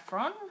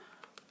Saffron,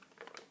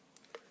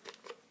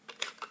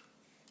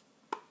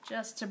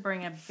 just to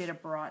bring a bit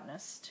of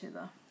brightness to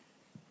the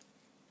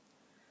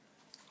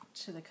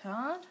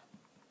card.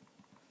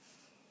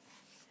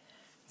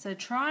 So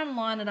try and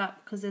line it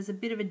up because there's a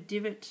bit of a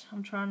divot.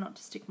 I'm trying not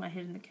to stick my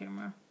head in the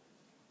camera.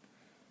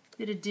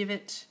 Bit of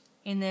divot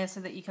in there so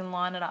that you can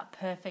line it up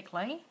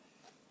perfectly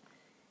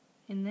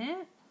in there.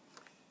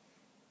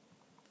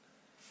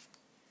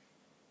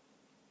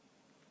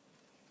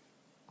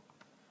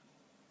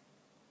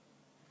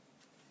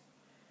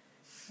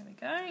 There we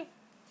go.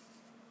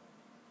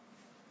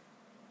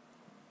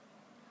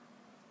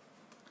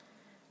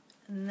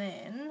 And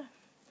then,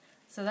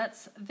 so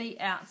that's the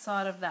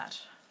outside of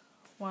that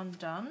one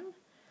done,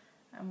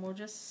 and we'll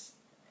just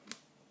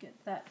get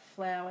that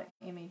flower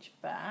image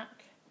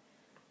back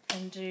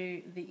and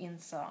do the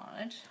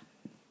inside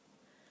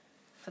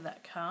for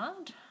that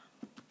card.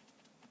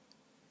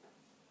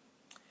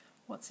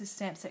 What's this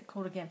stamp set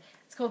called again?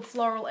 It's called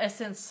Floral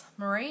Essence,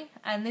 Marie,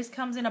 and this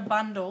comes in a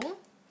bundle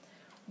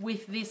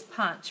with this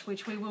punch,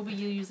 which we will be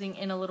using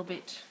in a little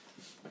bit.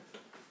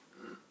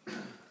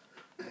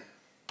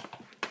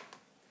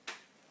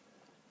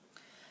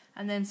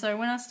 And then so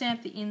when I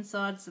stamp the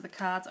insides of the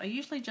cards, I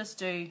usually just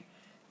do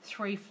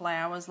 3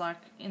 flowers like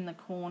in the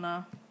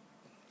corner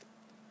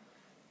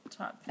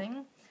type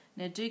thing.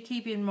 Now do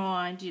keep in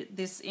mind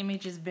this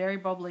image is very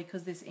bobbly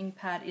because this ink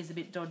pad is a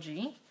bit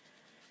dodgy,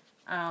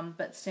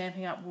 but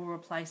Stampin' Up will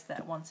replace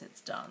that once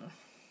it's done.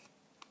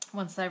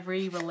 Once they've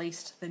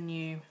re-released the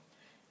new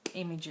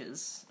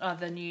images,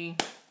 the new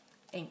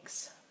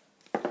inks.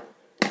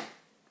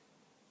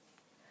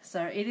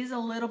 So it is a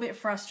little bit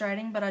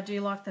frustrating, but I do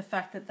like the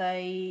fact that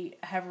they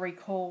have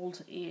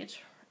recalled it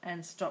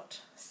and stopped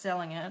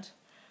selling it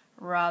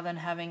rather than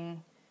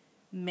having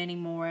many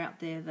more out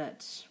there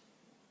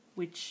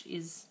which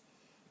is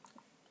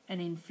an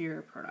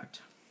inferior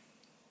product.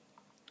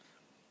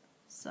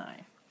 So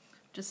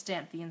just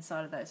stamp the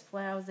inside of those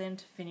flowers then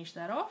to finish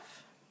that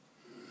off.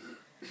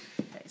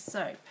 Okay,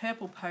 so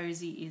Purple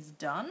Posy is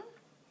done.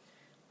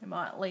 We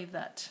might leave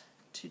that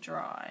to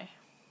dry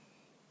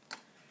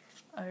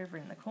over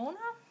in the corner.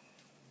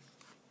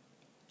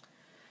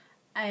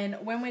 And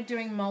when we're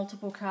doing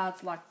multiple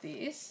cards like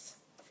this,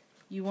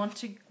 you want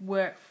to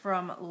work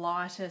from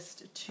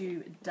lightest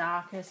to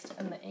darkest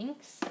in the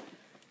inks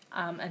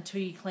until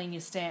you clean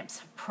your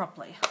stamps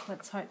properly.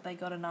 Let's hope they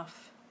got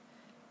enough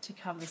to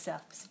cover the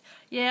South Pacific.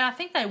 Yeah, I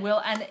think they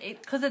will, and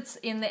because it's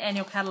in the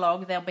annual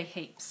catalogue, there'll be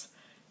heaps.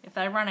 If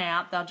they run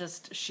out, they'll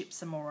just ship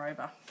some more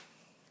over.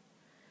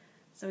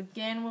 So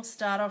again, we'll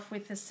start off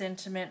with the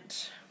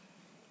sentiment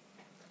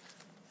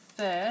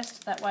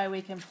first, that way we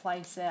can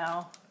place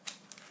our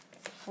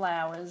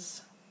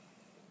flowers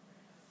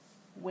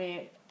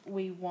where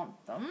we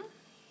want them.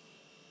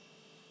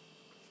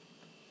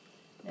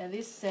 Now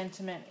this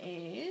sentiment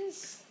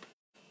is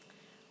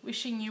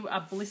wishing you a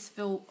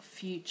blissful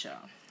future.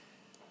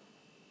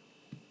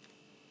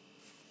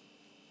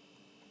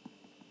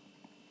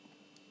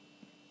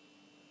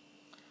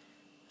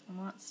 I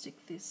might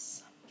stick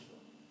this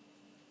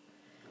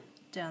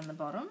down the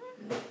bottom.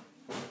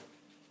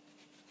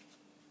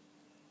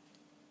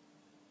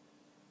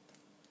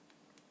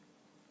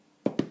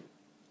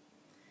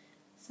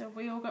 So have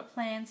we all got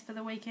plans for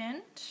the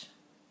weekend?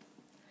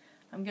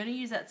 I'm going to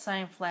use that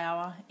same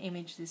flower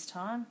image this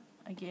time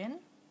again.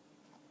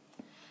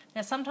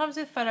 Now sometimes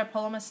with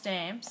photopolymer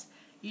stamps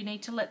you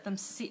need to let them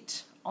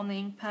sit on the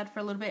ink pad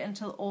for a little bit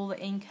until all the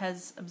ink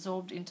has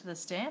absorbed into the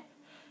stamp,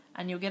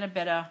 and you'll get a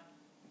better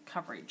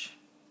coverage.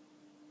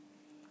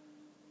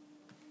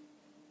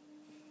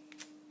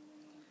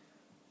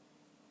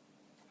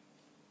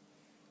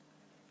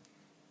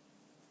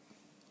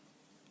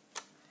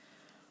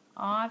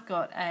 I've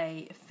got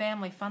a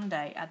family fun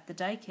day at the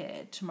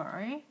daycare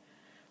tomorrow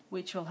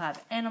which will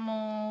have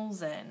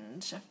animals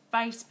and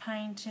face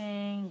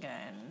painting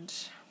and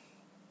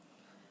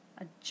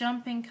a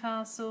jumping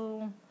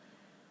castle.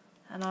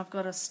 And I've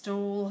got a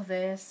stall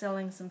there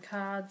selling some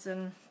cards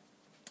and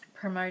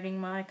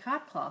promoting my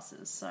card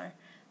classes, so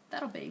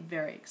that'll be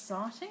very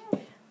exciting.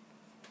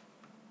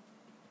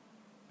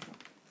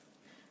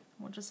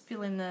 We'll just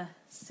fill in the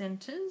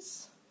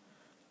centres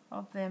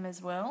of them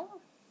as well.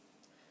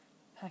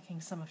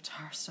 Packing some of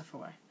Tara's stuff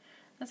away.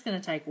 That's going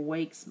to take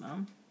weeks,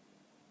 Mum.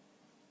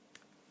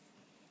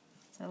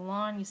 So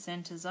line your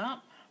centres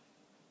up.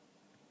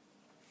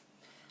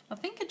 I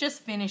think it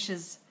just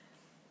finishes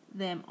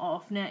them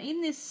off. Now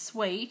in this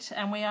suite,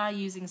 and we are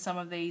using some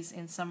of these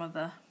in some of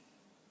the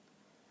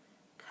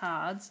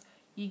cards,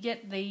 you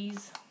get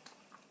these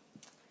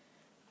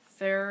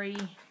furry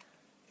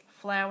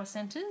flower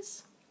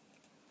centres.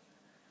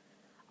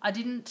 I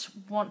didn't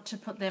want to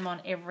put them on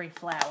every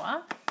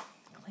flower.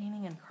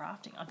 Cleaning and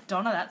crafting. Oh,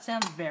 Donna, that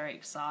sounds very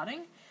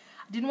exciting.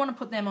 I didn't want to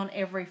put them on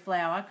every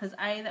flower because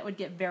A, that would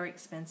get very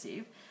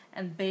expensive,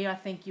 and B, I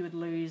think you would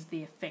lose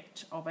the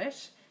effect of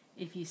it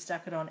if you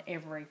stuck it on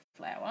every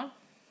flower.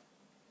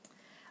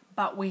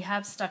 But we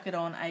have stuck it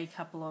on a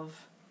couple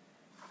of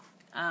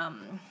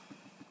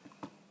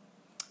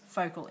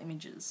focal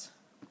images.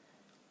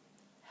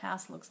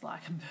 House looks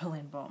like a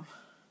Berlin bomb.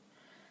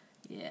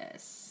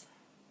 Yes.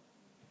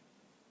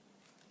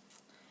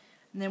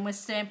 And then we're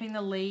stamping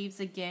the leaves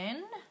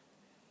again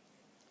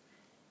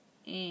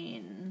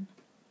in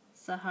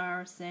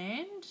Sahara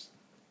sand.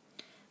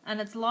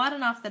 And it's light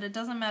enough that it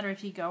doesn't matter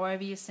if you go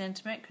over your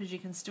sentiment because you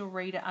can still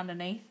read it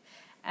underneath.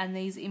 And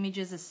these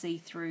images are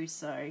see-through,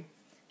 so it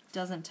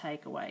doesn't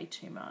take away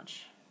too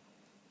much.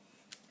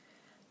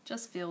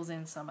 Just fills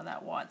in some of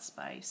that white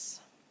space.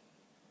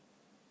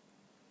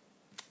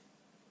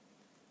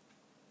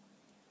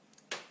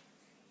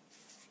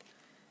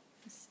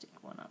 Just stick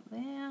one up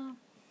there.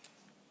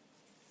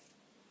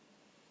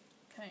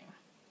 Okay,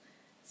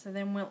 so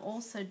then we'll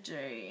also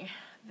do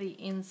the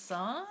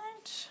inside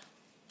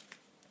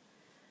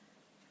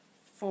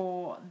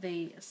for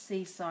the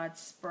Seaside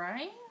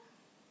Spray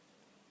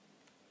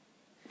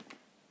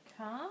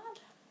card.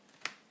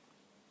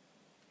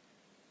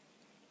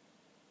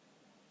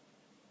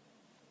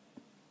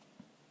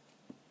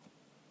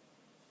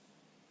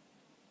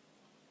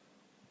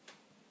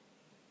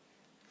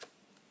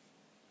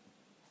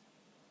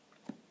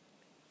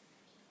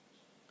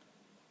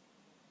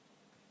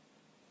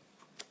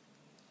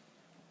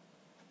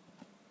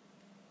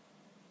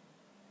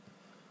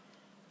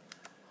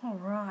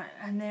 Alright,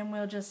 and then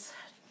we'll just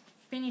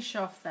finish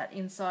off that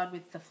inside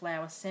with the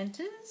flower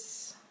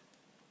centres.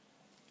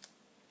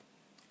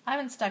 I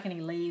haven't stuck any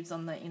leaves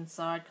on the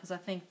inside because I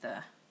think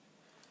the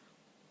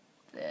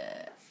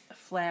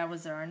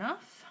flowers are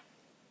enough.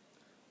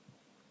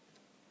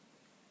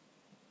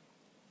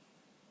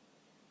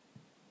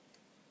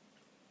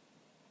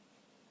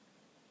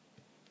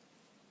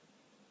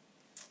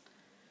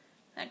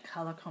 That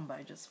colour combo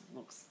just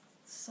looks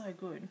so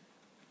good,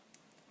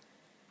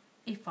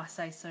 if I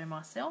say so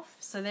myself.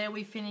 So there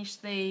we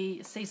finished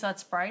the Seaside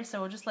Spray,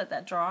 so we'll just let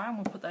that dry and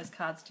we'll put those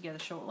cards together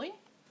shortly.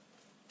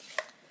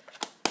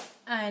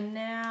 And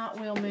now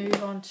we'll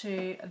move on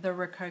to the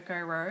Rococo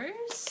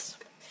Rose.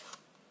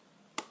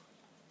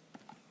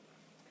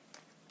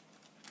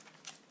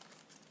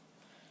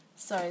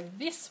 So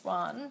this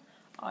one,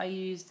 I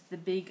used the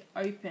big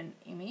open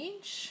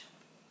image,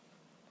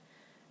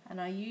 and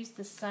I used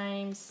the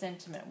same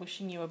sentiment,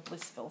 wishing you a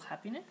blissful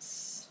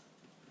happiness.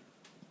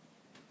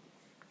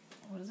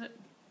 What is it?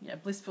 Yeah,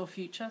 blissful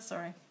future,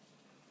 sorry.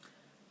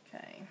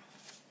 Okay.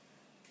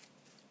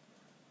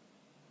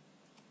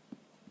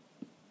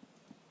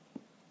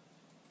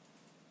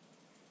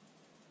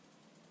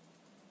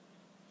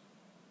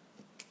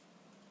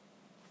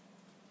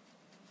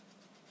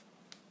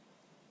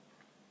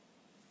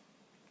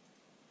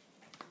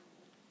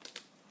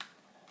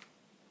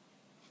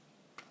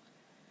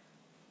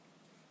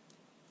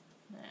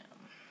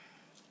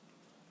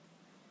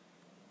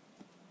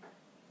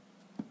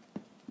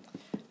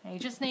 You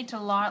just need to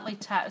lightly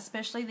tap,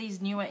 especially these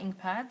newer ink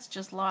pads,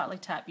 just lightly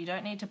tap. You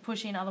don't need to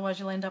push in, otherwise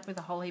you'll end up with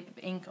a whole heap of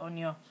ink on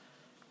your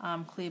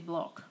clear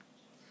block.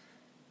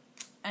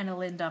 And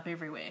it'll end up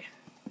everywhere.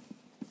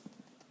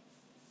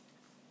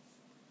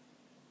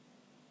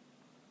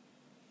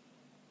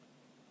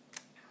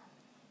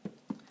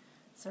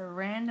 So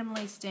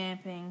randomly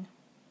stamping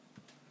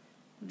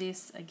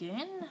this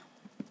again.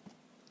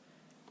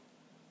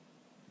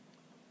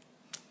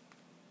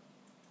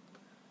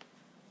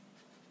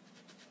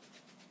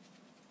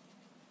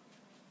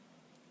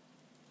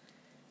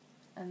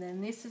 And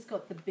then this has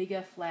got the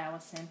bigger flower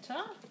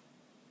centre.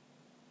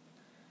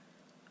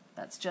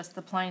 That's just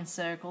the plain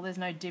circle. There's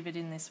no divot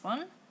in this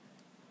one.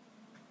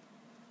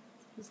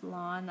 Just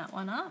line that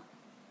one up.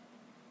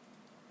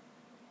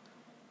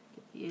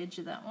 Get the edge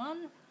of that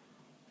one.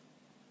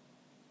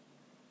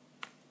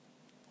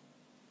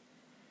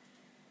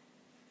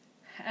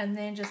 And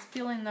then just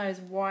fill in those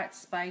white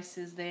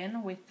spaces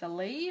then with the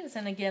leaves.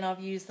 And again,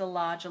 I've used the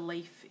larger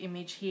leaf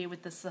image here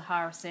with the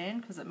Sahara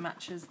sand because it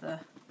matches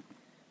the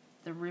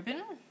the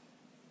ribbon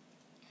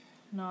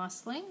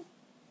nicely.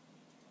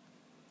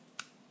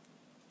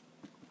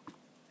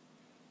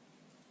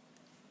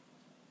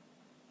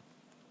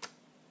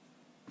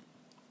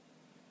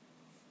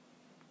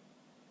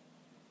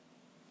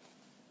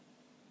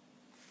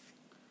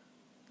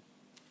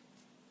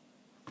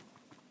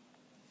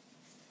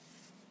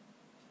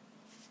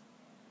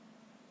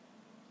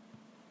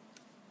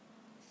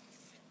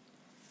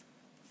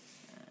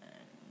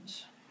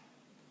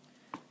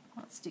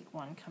 Let's stick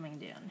one coming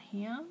down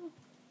here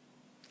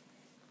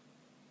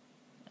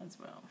as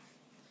well.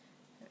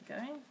 There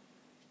we go.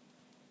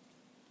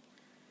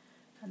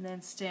 And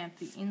then stamp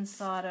the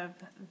inside of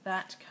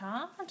that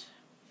card.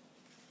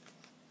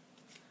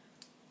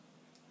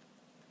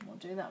 We'll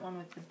do that one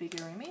with the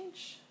bigger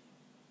image.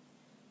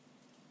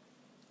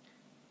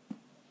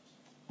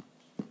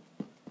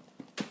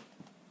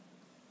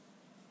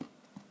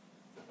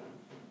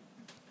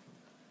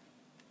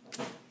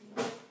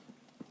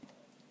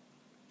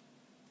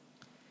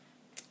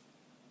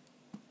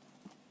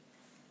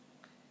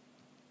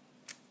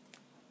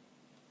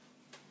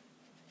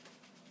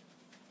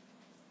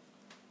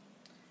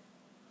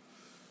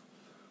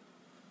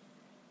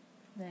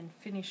 Then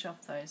finish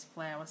off those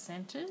flower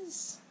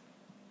centres.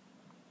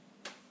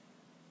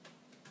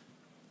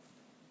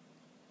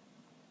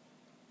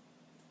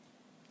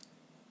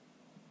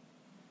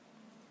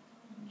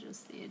 And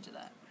just the edge of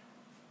that.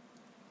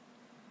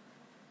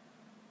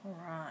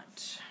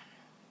 Alright.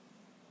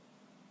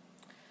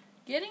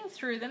 Getting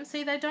through them,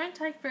 see, they don't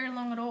take very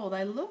long at all.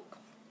 They look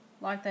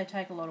like they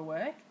take a lot of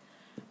work,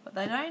 but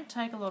they don't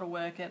take a lot of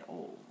work at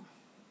all.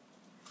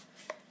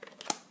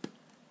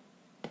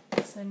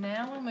 So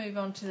now we'll move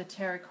on to the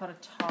terracotta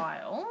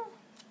tile.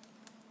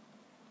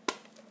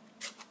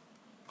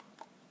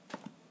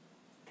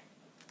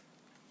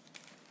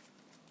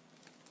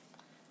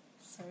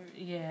 So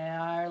yeah,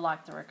 I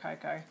like the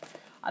Rococo.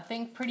 I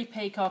think Pretty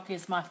Peacock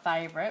is my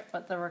favourite,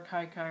 but the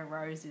Rococo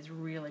Rose is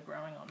really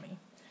growing on me.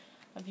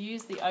 I've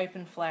used the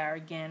open flower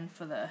again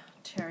for the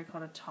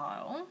terracotta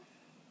tile.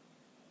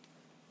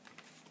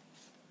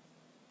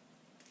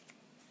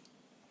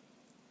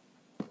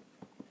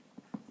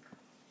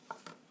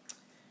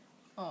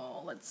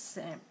 Oh, let's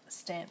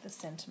stamp the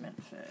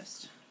sentiment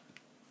first.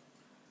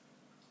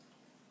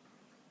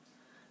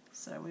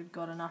 So we've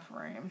got enough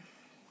room.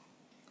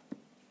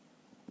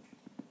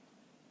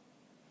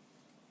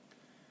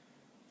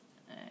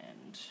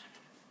 And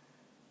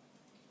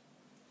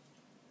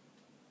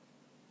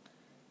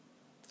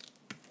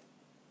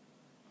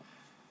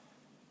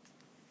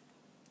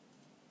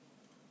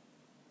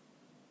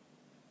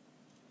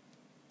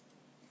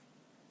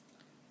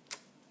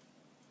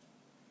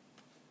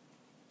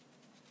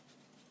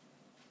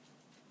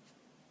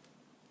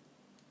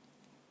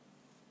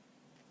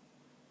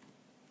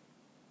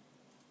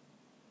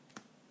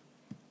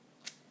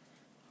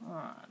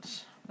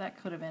Alright,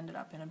 that could have ended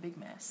up in a big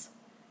mess.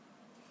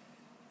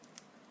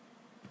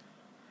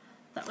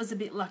 That was a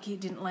bit lucky it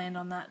didn't land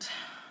on that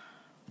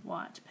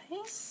white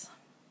piece.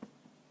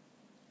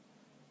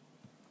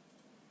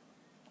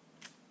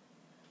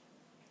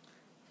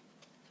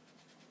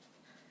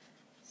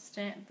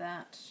 Stamp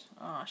that.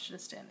 Oh, I should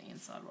have stamped the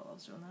inside while I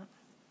was doing that.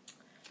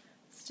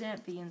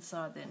 Stamp the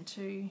inside then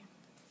too.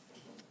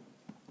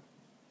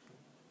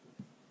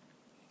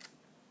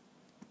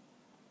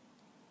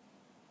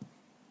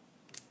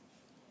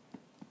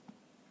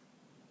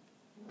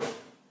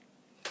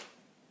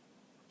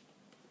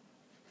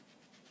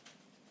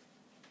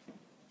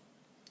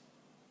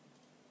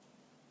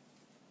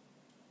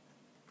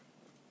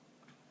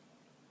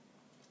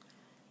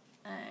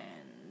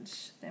 And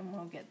then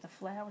we'll get the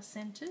flower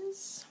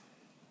centres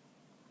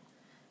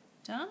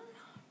done.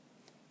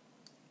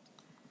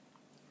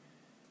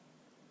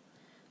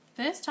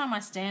 First time I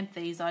stamped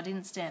these, I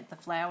didn't stamp the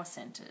flower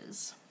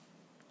centres.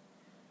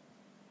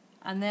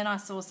 And then I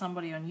saw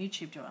somebody on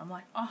YouTube do it. I'm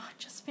like, oh, it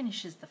just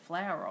finishes the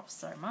flower off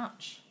so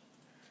much.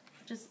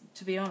 Just,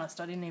 to be honest,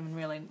 I didn't even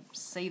really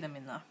see them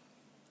in the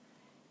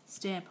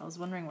stamp. I was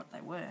wondering what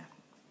they were.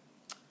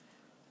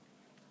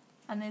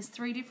 And there's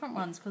 3 different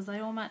ones because they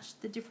all match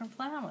the different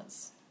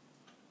flowers.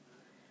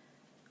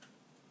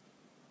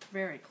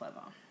 Very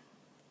clever.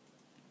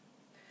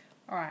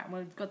 Alright,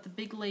 we've got the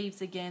big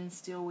leaves again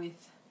still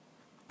with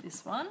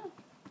this one.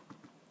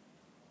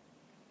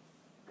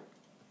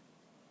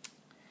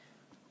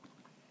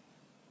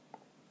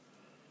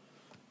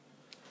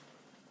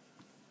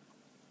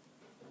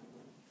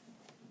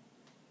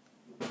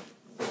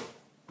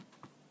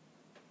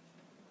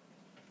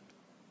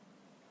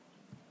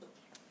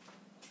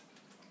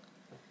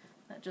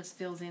 That just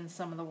fills in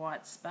some of the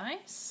white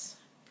space.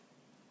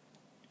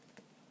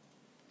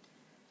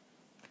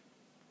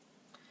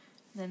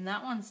 Then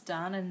that one's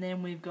done, and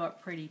then we've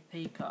got Pretty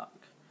Peacock.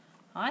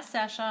 Hi,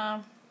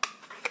 Sasha.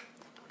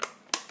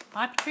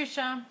 Hi,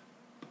 Patricia.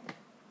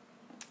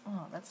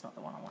 Oh, that's not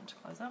the one I want to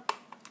close up.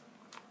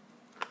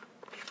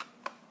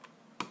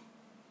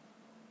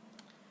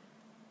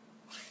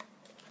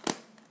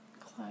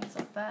 Close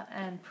up that,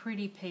 and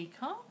Pretty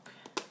Peacock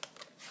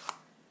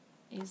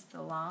is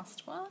the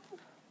last one.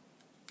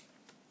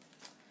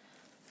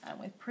 And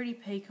with Pretty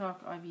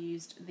Peacock, I've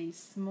used the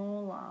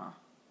smallest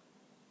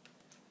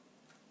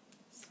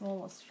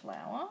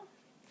flower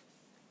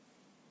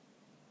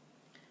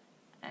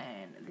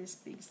and this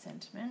big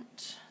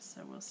sentiment.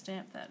 So we'll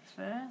stamp that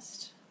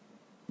first.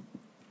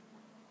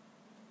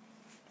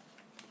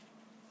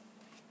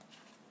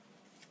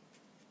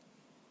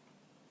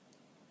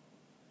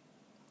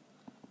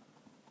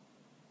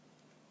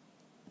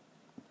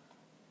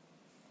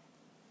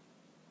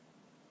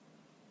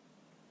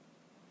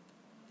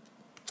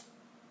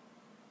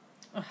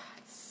 Oh,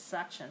 it's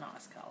such a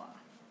nice colour.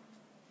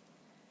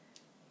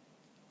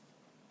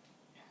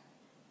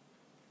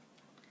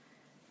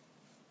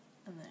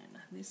 And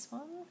then this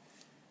one.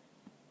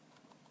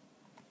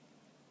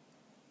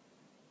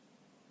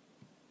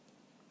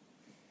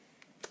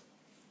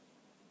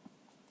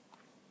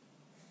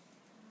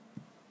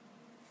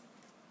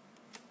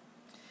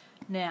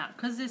 Now,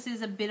 because this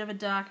is a bit of a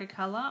darker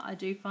colour, I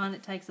do find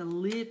it takes a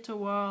little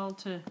while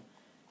to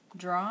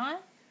dry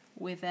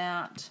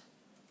without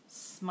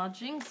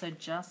smudging, so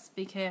just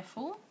be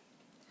careful.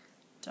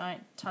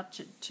 Don't touch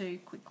it too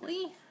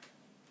quickly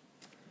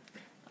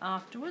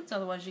afterwards,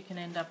 otherwise you can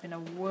end up in a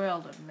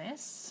world of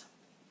mess.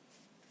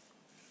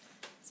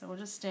 So we'll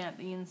just stamp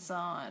the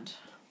inside.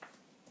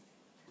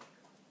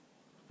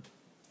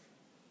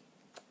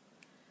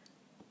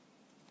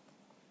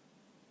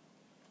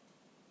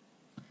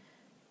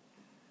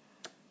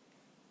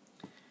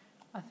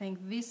 I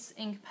think this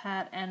ink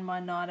pad and my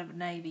Night of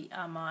Navy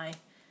are my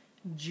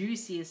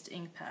juiciest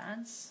ink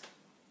pads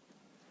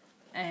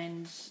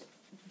and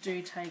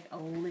do take a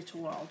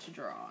little while to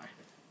dry.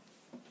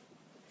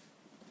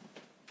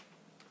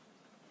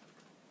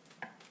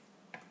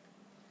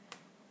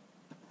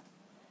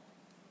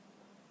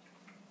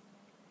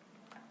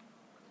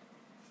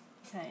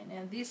 Okay,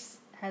 now this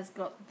has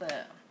got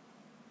the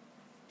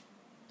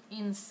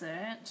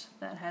insert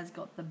that has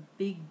got the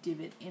big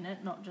divot in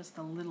it, not just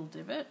the little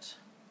divot,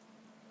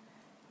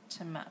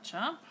 to match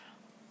up.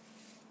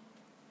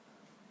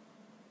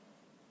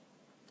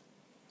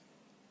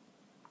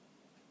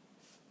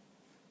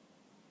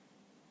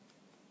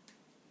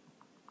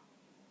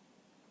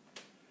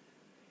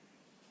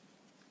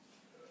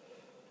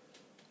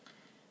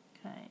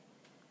 Okay,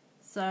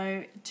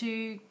 so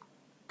to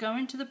go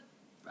into the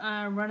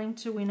running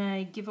to win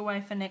a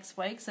giveaway for next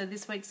week, so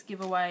this week's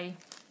giveaway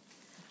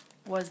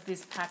was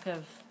this pack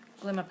of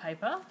glimmer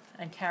paper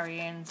and Carrie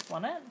Ann's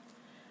won it.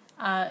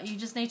 You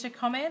just need to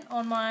comment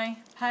on my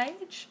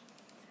page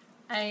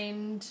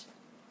and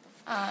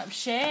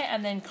share,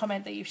 and then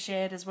comment that you've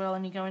shared as well,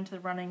 and you go into the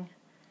running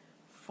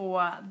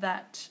for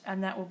that,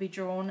 and that will be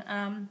drawn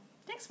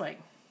next week.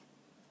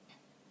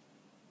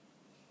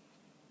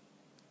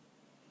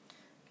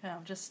 Okay,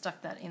 I've just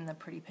stuck that in the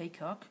Pretty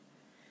Peacock,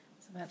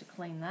 so I've had to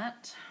clean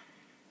that.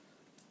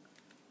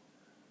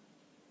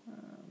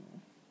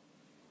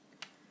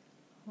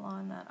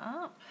 Line that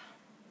up.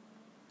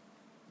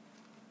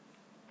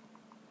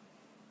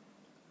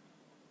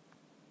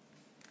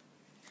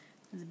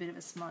 There's a bit of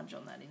a smudge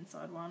on that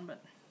inside one,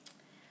 but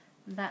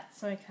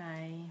that's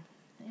okay.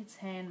 It's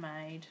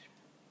handmade.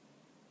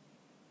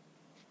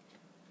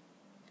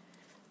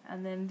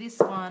 And then this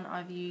one,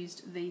 I've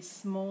used the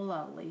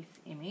smaller leaf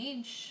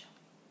image.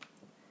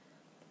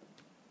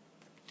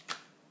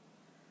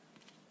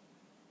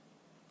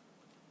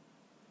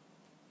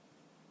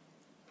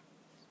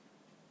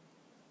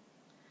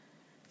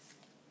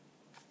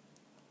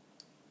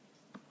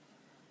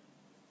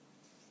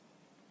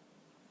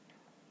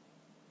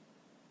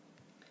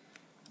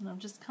 And I've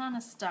just kind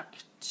of stuck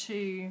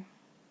two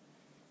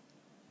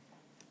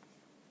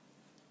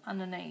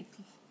underneath,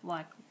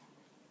 like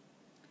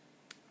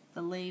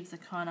the leaves are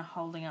kind of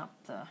holding up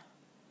the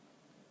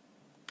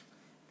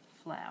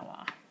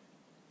flower.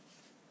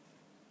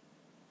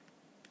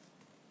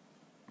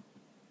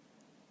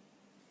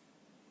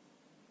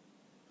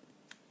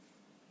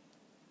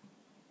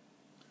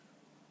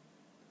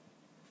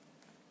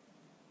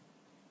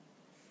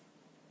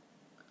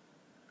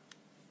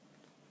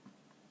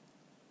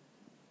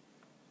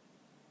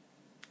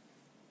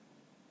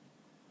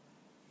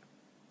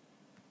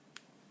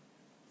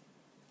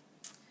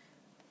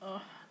 Oh,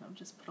 I've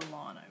just put a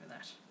line over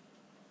that.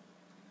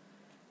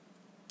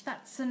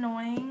 That's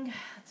annoying.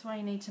 That's why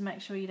you need to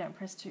make sure you don't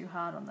press too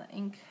hard on the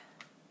ink,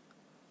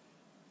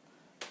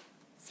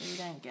 so you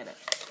don't get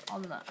it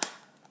on the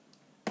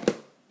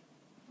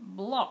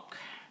block.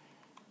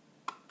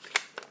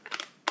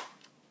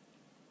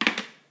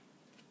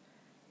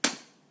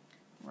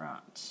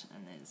 Right,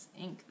 and there's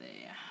ink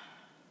there.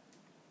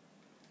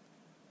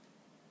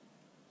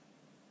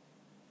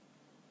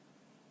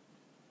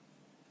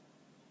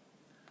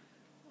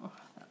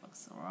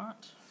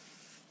 Alright,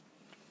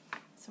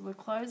 so we'll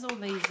close all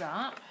these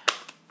up.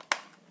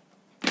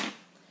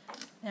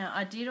 Now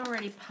I did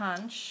already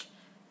punch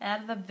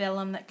out of the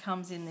vellum that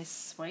comes in this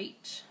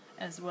suite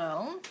as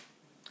well,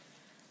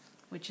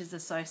 which is the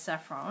So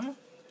Saffron.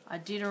 I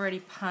did already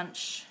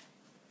punch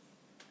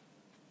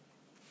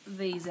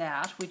these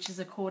out, which is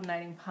a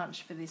coordinating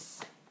punch for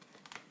this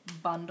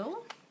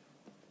bundle.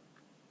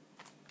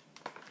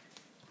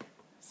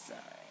 So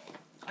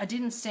I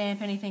didn't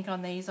stamp anything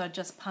on these, I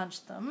just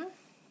punched them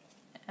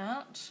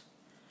out.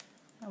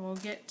 And we'll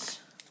get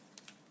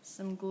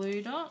some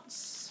glue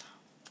dots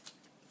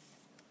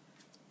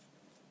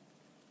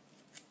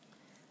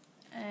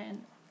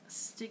and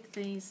stick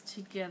these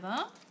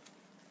together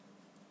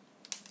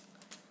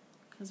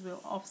because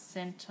we'll off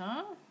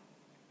center.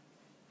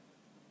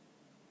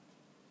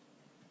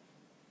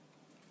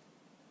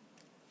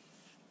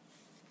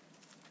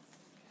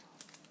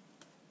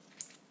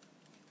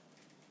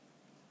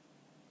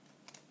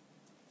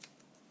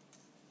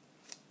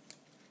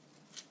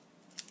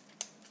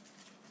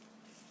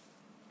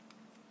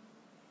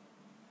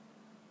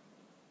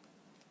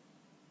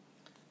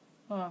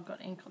 Oh, I've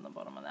got ink on the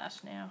bottom of that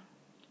now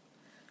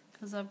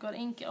because I've got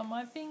ink on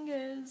my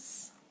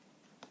fingers.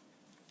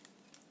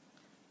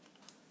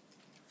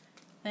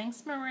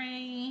 Thanks,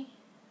 Marie.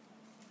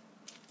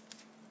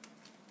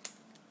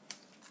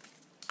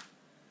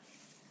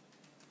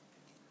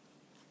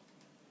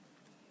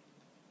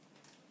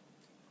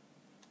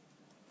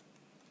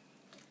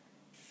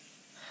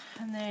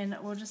 And then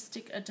we'll just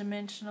stick a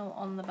dimensional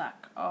on the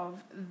back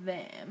of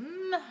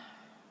them.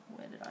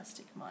 Where did I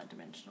stick my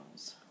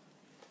dimensionals?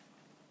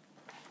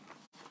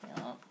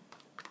 Yeah.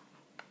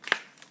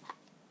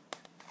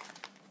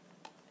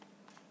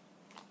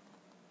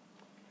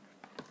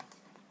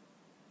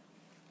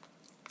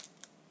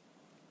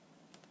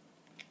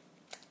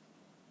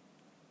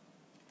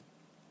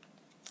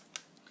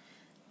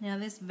 Now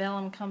this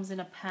vellum comes in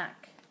a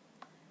pack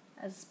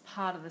as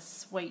part of the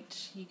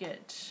suite. You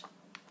get,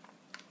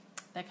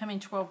 they come in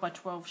 12 by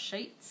 12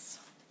 sheets.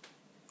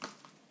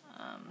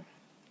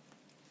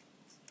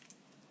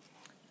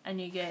 And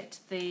you get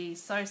the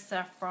So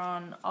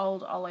Saffron,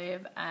 Old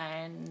Olive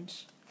and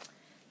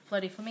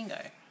Floaty Flamingo.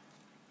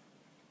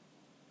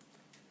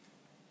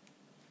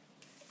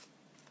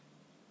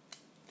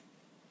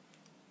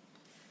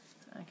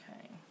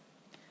 Okay,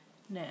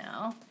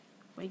 now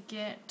we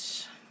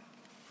get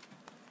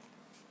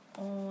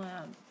all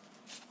our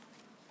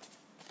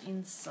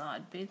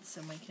inside bits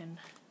and we can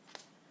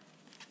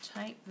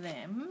tape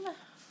them.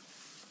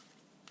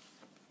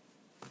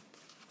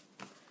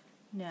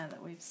 Now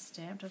that we've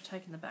stamped, I've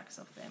taken the backs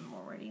off them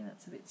already,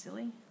 that's a bit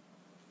silly.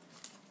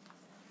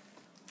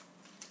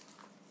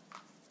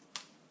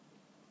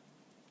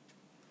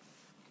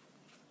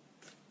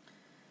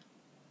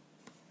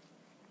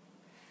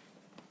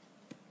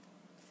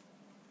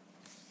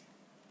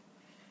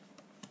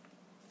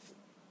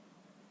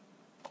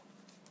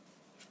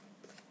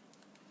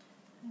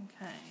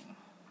 Okay.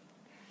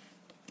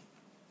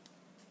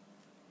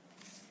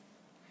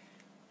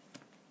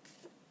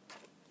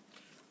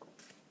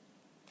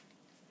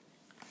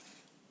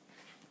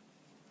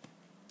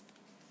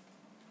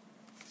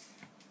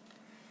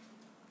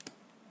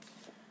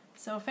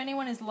 So if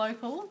anyone is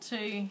local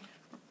to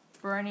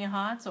Boronia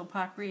Heights or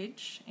Park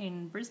Ridge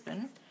in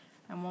Brisbane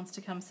and wants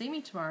to come see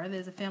me tomorrow,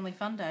 there's a family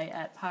fun day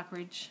at Park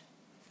Ridge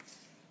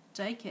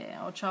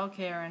Daycare or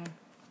Childcare and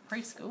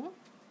Preschool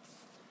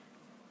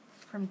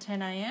from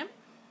 10 AM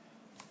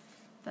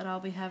that I'll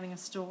be having a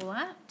stall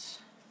at.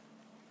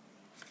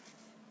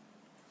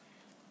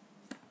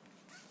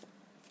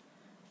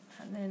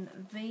 And then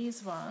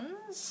these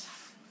ones,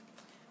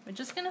 we're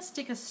just going to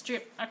stick a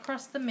strip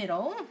across the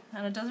middle,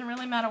 and it doesn't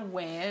really matter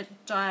where,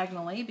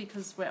 diagonally,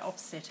 because we're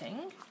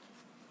offsetting.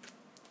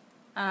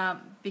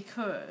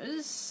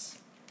 Because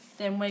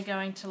then we're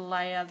going to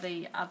layer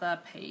the other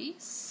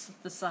piece,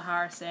 the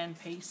Sahara sand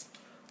piece,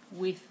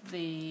 with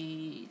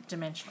the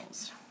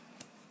dimensionals.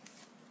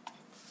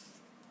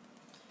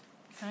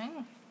 Okay.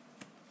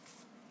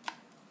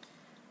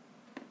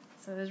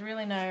 So there's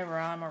really no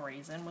rhyme or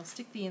reason. We'll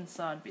stick the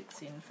inside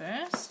bits in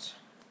first.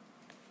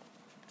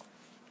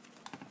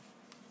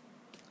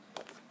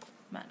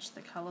 Match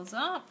the colours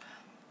up.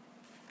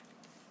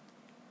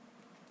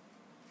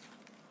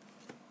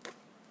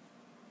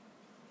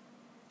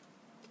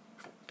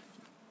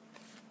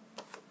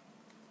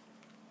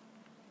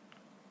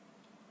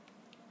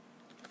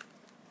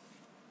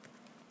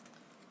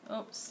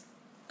 Oops.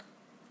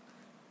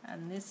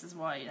 And this is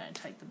why you don't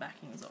take the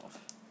backings off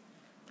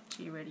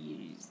till you're ready to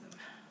use them.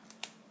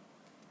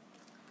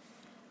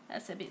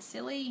 That's a bit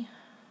silly.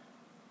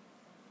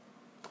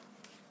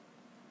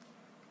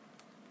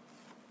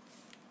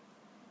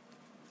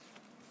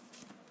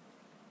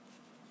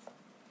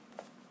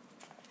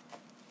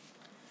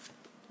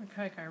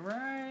 Cocoa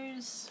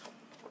Rose.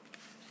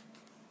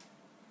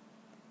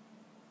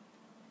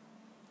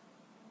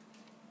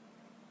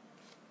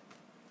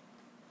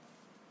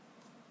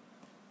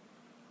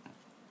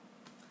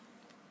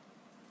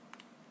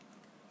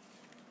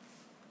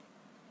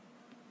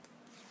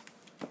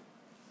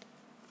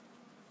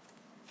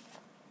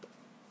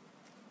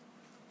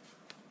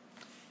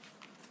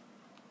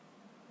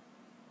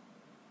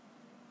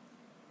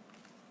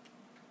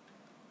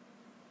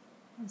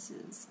 This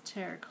is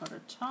Terracotta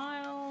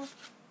Tile.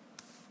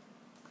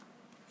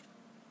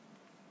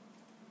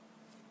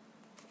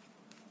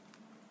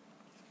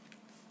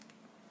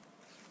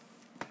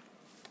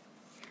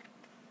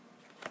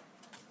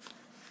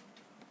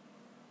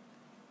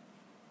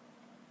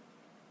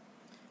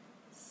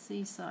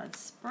 Seaside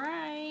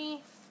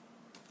Spray,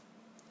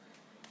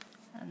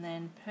 and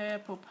then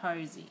Purple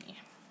Posy.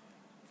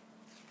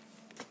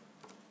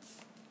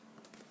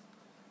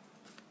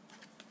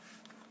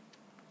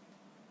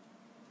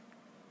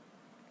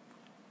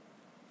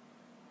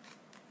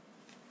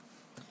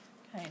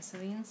 Okay, so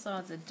the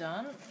insides are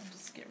done. I'll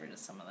just get rid of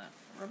some of that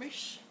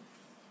rubbish.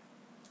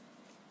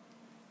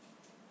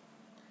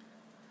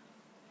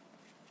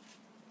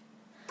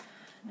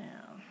 Now,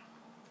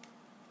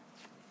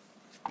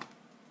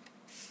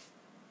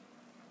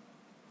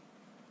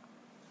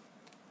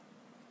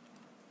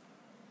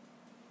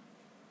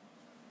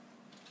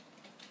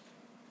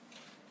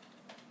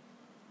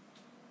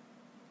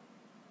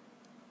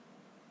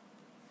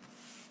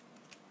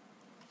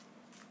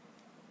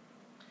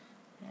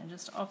 and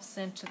just off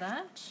center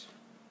that.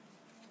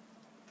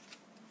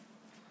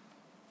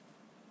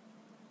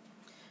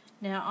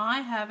 Now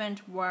I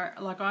haven't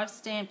I've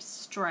stamped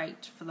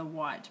straight for the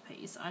white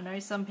piece. I know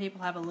some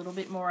people have a little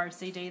bit more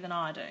OCD than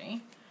I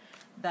do,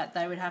 that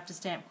they would have to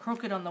stamp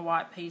crooked on the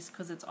white piece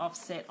because it's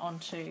offset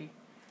onto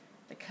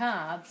the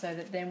card, so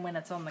that then when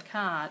it's on the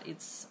card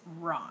it's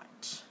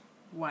right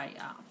way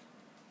up.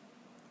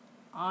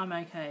 I'm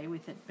okay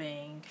with it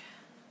being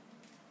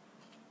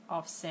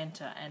off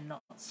center and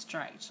not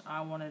straight. I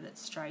wanted it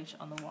straight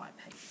on the white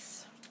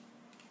piece.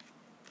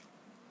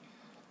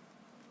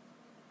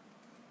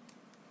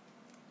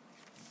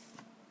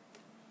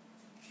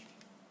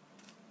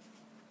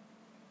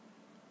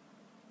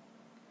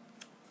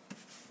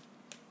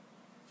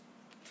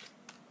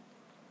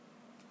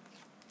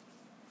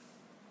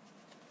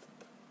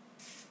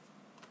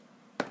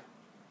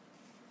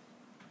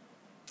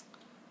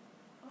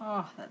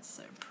 Oh, that's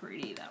so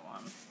pretty, that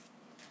one.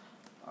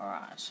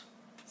 Alright,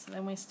 so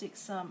then we stick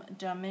some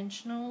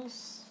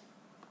dimensionals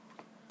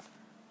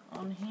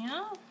on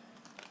here.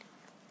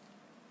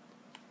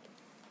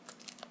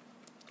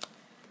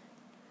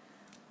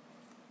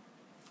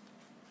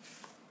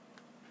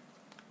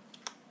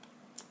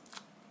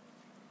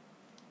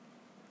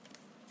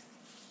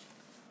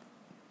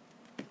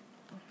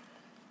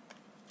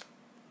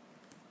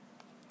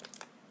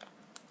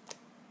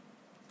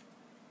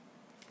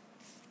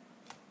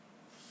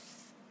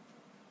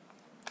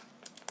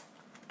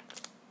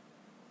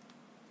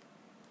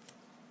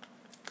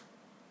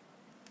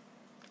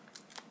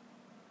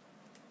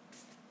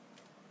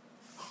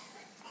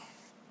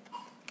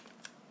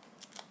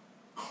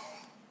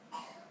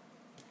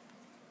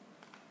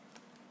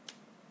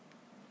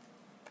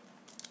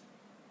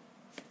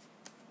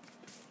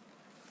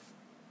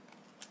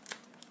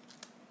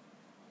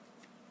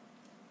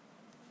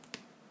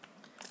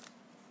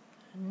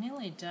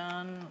 Nearly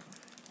done.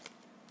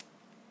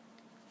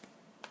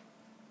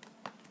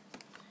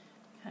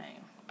 Okay,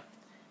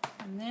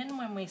 and then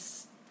when we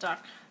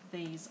stuck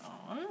these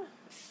on,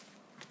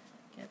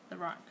 get the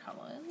right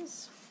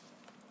colours.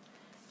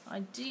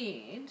 I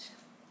did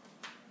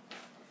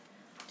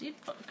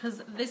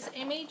because this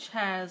image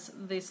has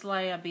this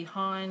layer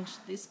behind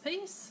this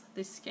piece,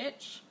 this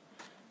sketch,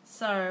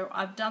 so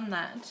I've done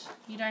that.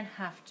 You don't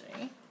have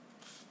to,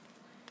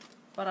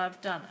 but I've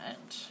done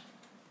it.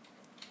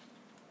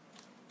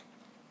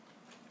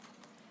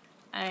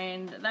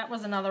 And that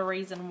was another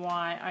reason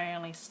why I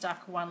only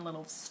stuck one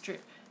little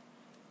strip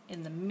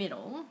in the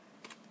middle,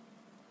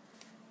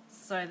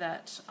 so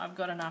that I've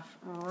got enough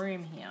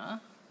room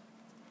here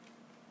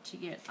to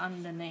get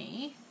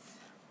underneath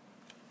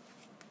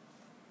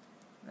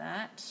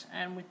that.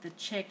 And with the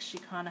checks you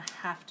kind of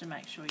have to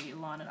make sure you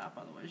line it up,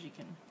 otherwise you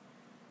can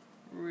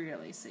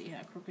really see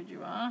how crooked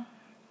you are.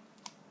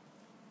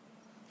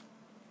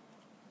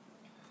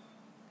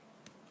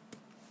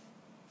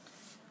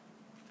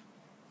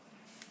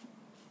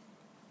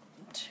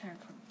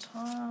 Terracotta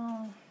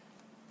tile.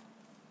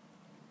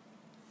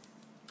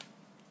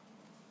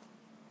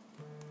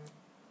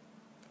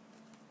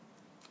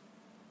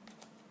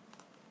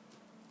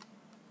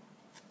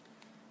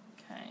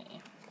 Okay,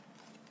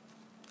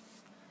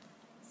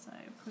 so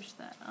push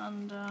that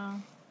under.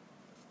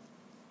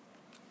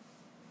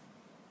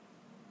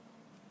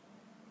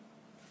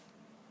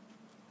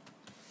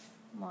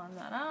 Line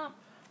that up.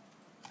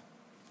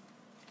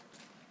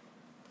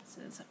 This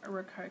is a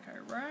Rococo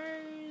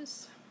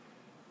Rose.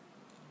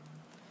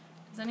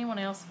 Does anyone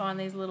else find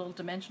these little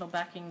dimensional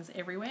backings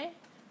everywhere?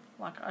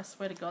 Like, I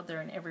swear to God,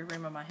 they're in every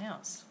room of my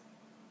house.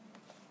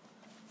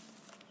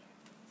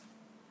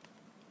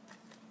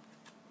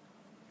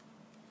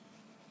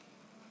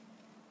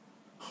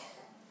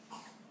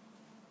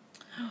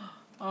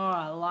 Oh,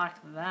 I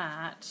like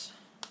that.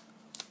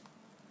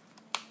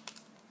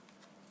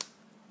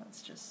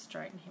 Let's just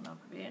straighten him up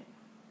a bit.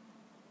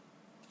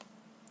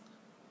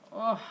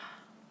 Oh,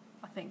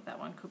 I think that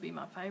one could be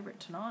my favourite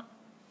tonight.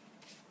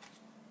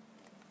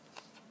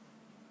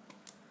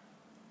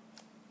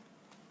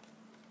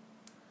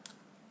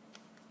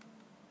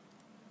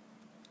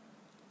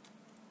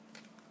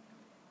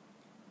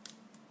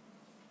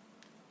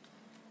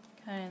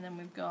 Okay, and then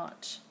we've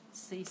got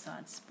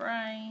Seaside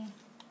Spray.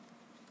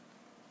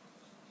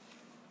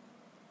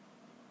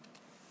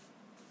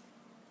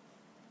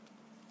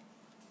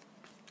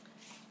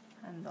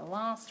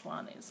 last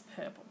one is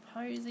Purple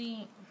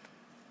Posy.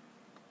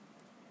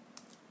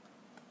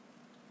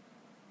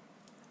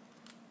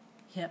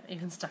 Yep,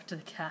 even stuck to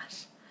the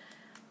cat.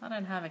 I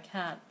don't have a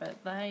cat,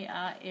 but they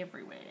are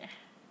everywhere.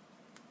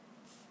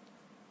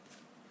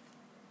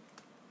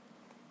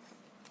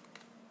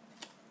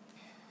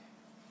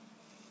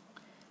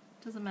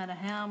 Doesn't matter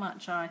how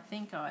much I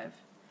think I've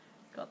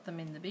got them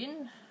in the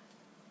bin.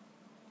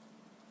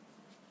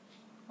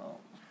 Oh,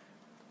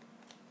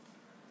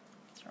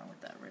 what's wrong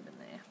with that ribbon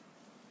there?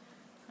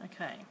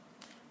 Okay,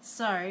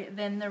 so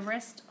then the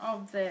rest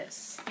of the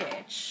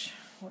sketch,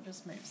 we'll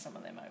just move some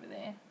of them over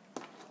there.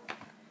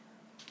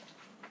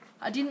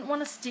 I didn't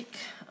want to stick,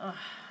 oh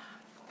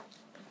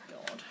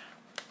God.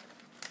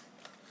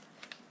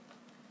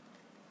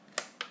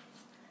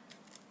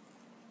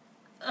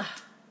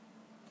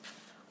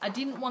 I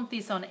didn't want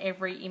this on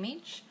every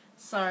image,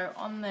 so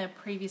on the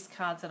previous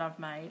cards that I've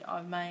made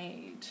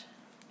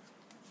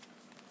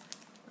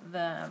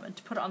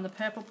to put it on the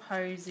Purple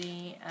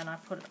Posy, and I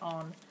put it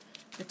on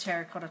the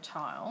Terracotta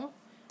Tile.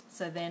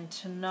 So then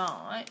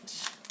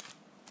tonight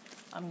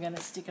I'm going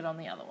to stick it on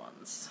the other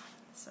ones.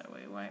 So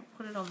we won't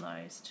put it on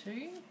those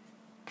two.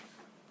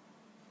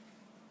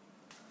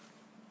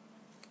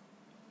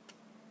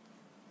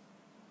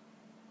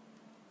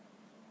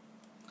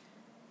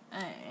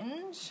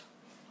 And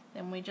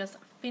then we just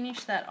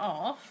finish that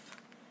off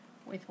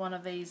with one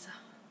of these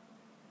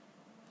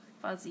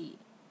fuzzy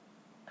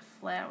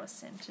flower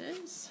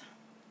centers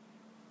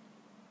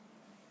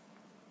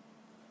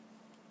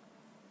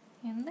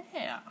in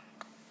there.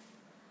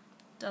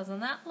 Doesn't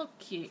that look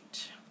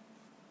cute?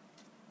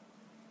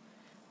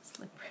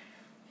 Slippery.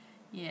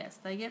 Yes,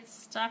 they get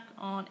stuck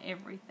on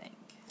everything.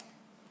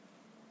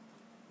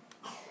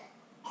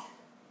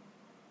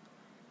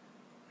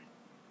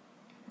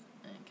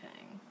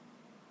 Okay.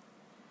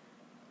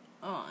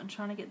 Oh, and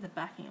trying to get the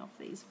backing off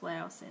these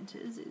flower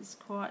centers is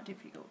quite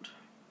difficult.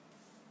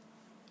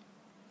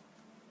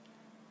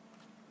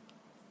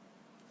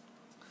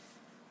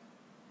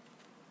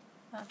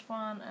 That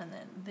one, and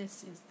then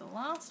this is the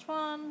last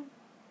one.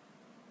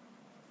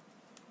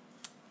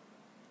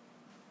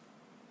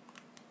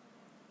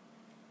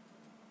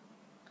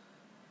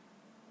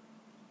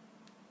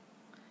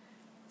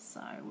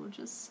 So we'll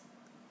just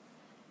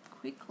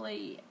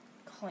quickly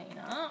clean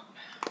up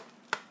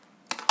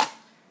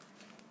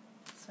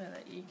so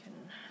that you can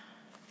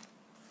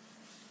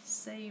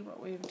see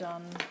what we've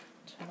done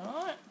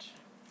tonight.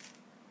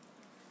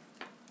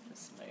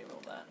 Just move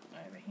all that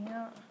over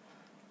here.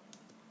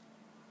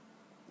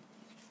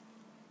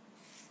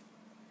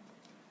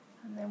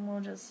 And then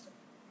we'll just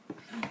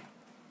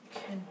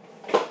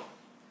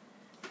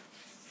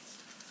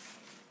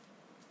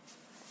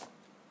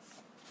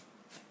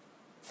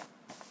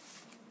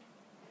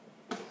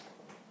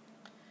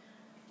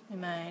we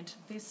made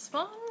this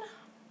one,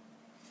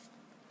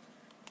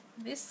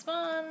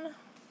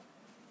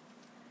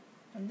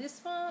 and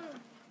this one,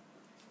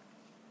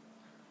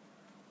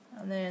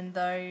 and then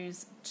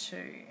those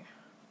two.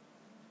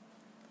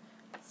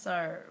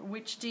 So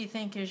which do you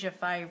think is your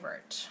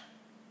favourite?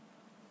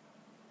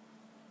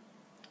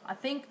 I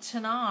think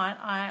tonight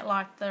I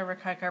like the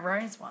Rococo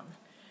Rose one.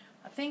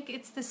 I think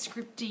it's the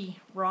scripty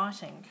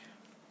writing,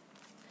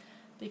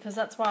 because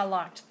that's why I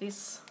liked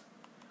this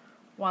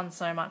one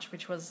so much,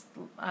 which was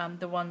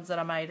the ones that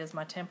I made as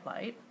my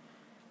template,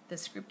 the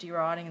scripty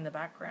writing in the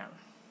background.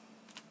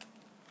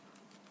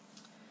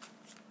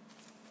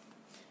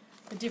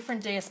 The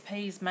different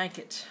DSPs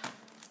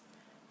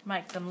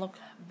make them look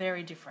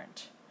very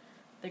different.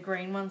 The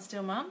green one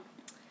still, Mum,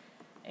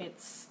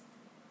 it's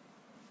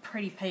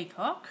Pretty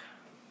Peacock.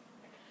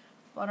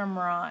 Bottom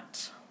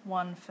right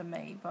one for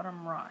me,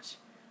 bottom right.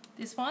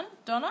 This one,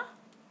 Donna,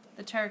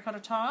 the Terracotta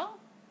Tile.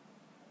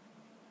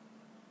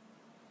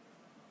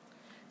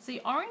 See,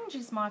 orange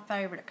is my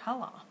favourite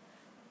colour,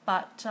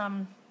 but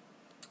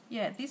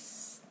yeah,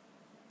 this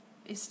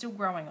is still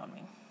growing on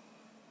me.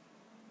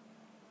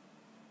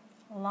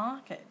 I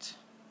like it.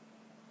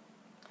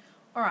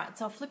 Alright,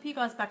 so I'll flip you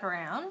guys back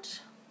around.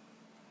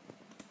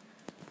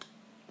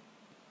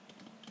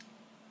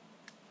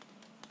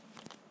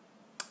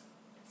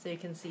 So you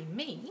can see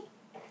me.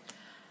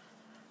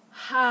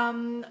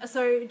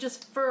 So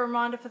just for a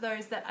reminder for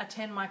those that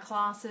attend my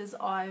classes,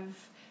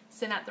 I've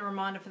sent out the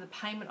reminder for the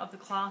payment of the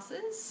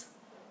classes.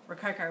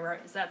 Rococo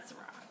Rose,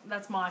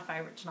 that's my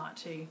favourite tonight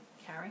too,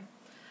 Carrie.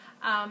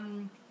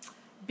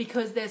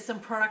 Because there's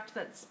some product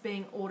that's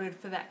being ordered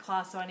for that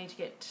class, so I need to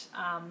get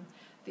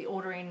the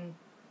order in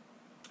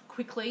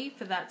quickly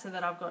for that, so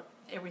that I've got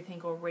everything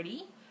all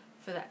ready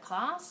for that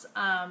class.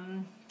 I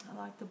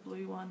like the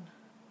blue one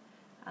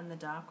and the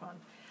dark one.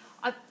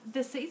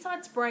 The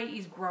Seaside Spray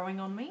is growing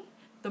on me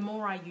the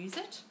more I use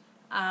it,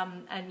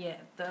 and yeah,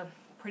 the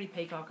Pretty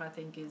Peacock I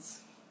think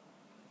it's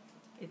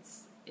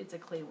a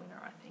clear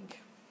winner. I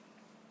think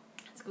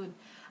it's good.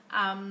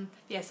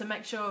 Yeah, so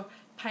make sure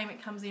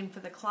payment comes in for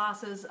the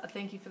classes.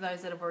 Thank you for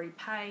those that have already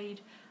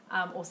paid,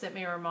 or sent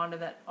me a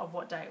reminder of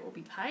what day it will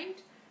be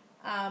paid.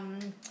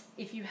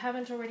 If you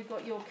haven't already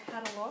got your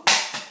catalogue,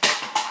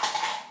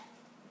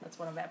 That's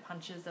one of our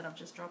punches that I've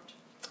just dropped.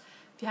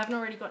 If you haven't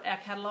already got our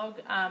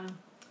catalogue,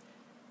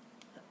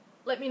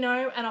 let me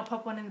know and I'll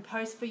pop one in the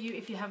post for you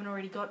if you haven't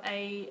already got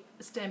a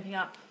Stampin'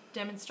 Up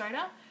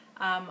demonstrator.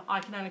 I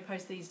can only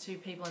post these to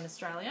people in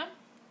Australia.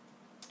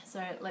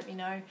 So let me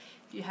know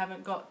if you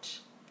haven't got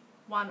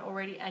one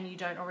already and you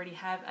don't already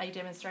have a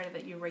demonstrator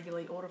that you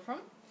regularly order from.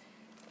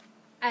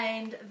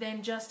 And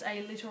then just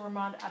a little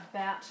reminder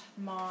about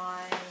my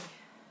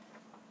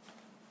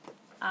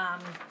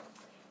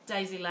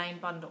Daisy Lane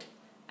bundle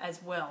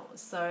as well.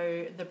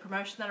 So the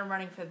promotion that I'm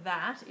running for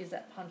that is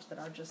that punch that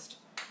I just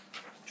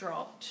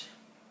dropped.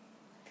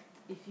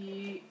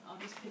 I'll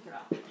just pick it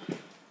up.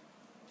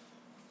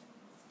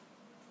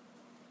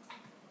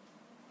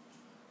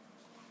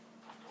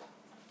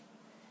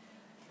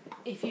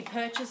 If you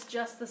purchase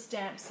just the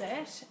stamp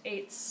set,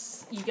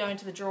 you go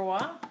into the drawer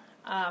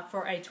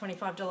for a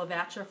 $25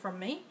 voucher from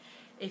me.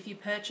 If you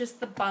purchase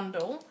the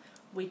bundle,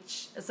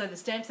 so the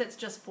stamp set's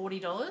just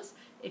 $40.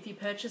 If you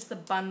purchase the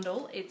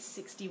bundle, it's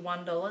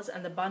 $61,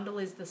 and the bundle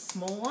is the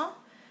smaller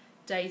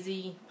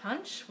Daisy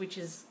punch,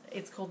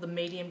 it's called the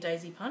medium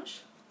Daisy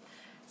punch.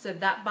 So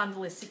that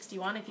bundle is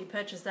 $61. If you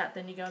purchase that,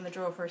 then you go in the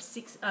drawer for a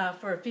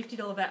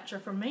 $50 voucher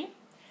from me.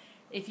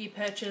 If you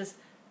purchase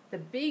the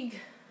big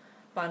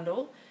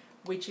bundle,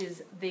 which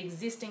is the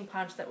existing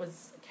punch that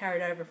was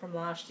carried over from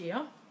last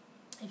year,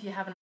 if you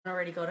haven't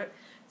already got it.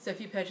 So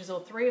if you purchase all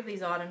 3 of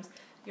these items,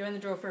 you're in the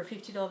drawer for a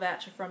 $50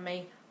 voucher from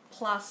me,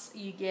 plus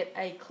you get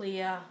a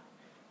clear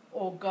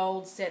or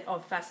gold set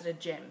of faceted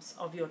gems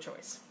of your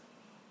choice.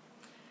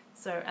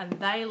 So, and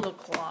they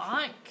look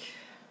like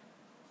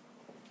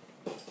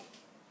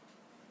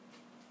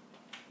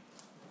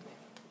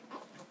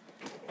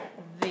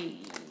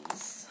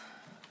these.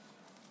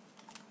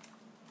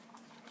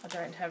 I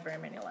don't have very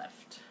many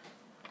left.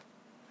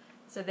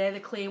 So they're the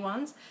clear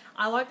ones.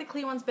 I like the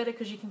clear ones better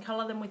because you can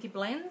colour them with your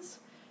blends.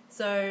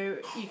 So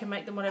you can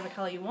make them whatever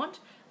colour you want.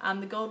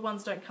 The gold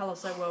ones don't colour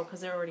so well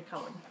because they're already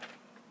coloured.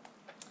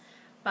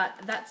 But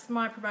that's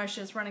my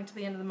promotion. It's running to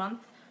the end of the month.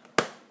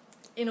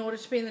 In order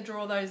to be in the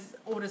draw, those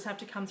orders have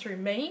to come through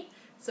me.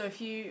 So if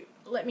you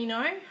let me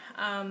know,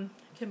 I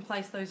can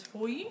place those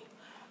for you.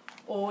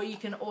 Or you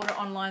can order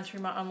online through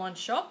my online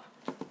shop.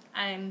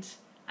 And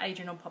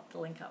Adrian will pop the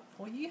link up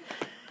for you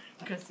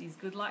because he's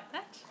good like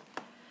that.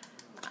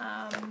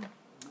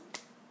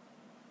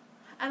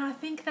 And I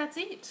think that's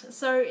it.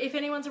 So if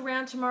anyone's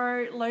around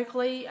tomorrow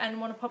locally and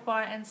want to pop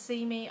by and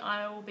see me,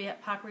 I will be at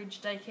Park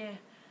Ridge Daycare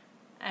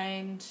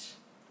and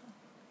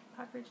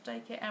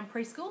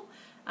Preschool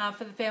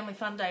for the Family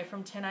Fun Day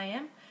from 10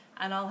 AM.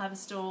 And I'll have a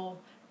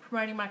stall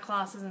promoting my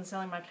classes and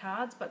selling my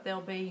cards, but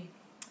there'll be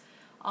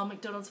Old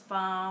MacDonald's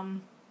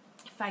Farm,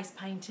 face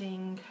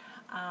painting,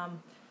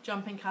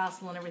 jumping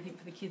castle and everything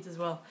for the kids as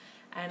well.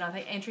 And I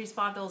think entry is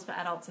 $5 for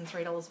adults and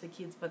 $3 for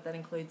kids, but that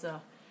includes a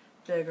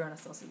burger and a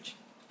sausage.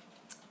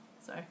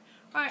 So,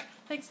 alright,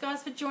 thanks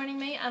guys for joining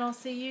me, and I'll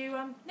see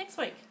you next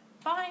week.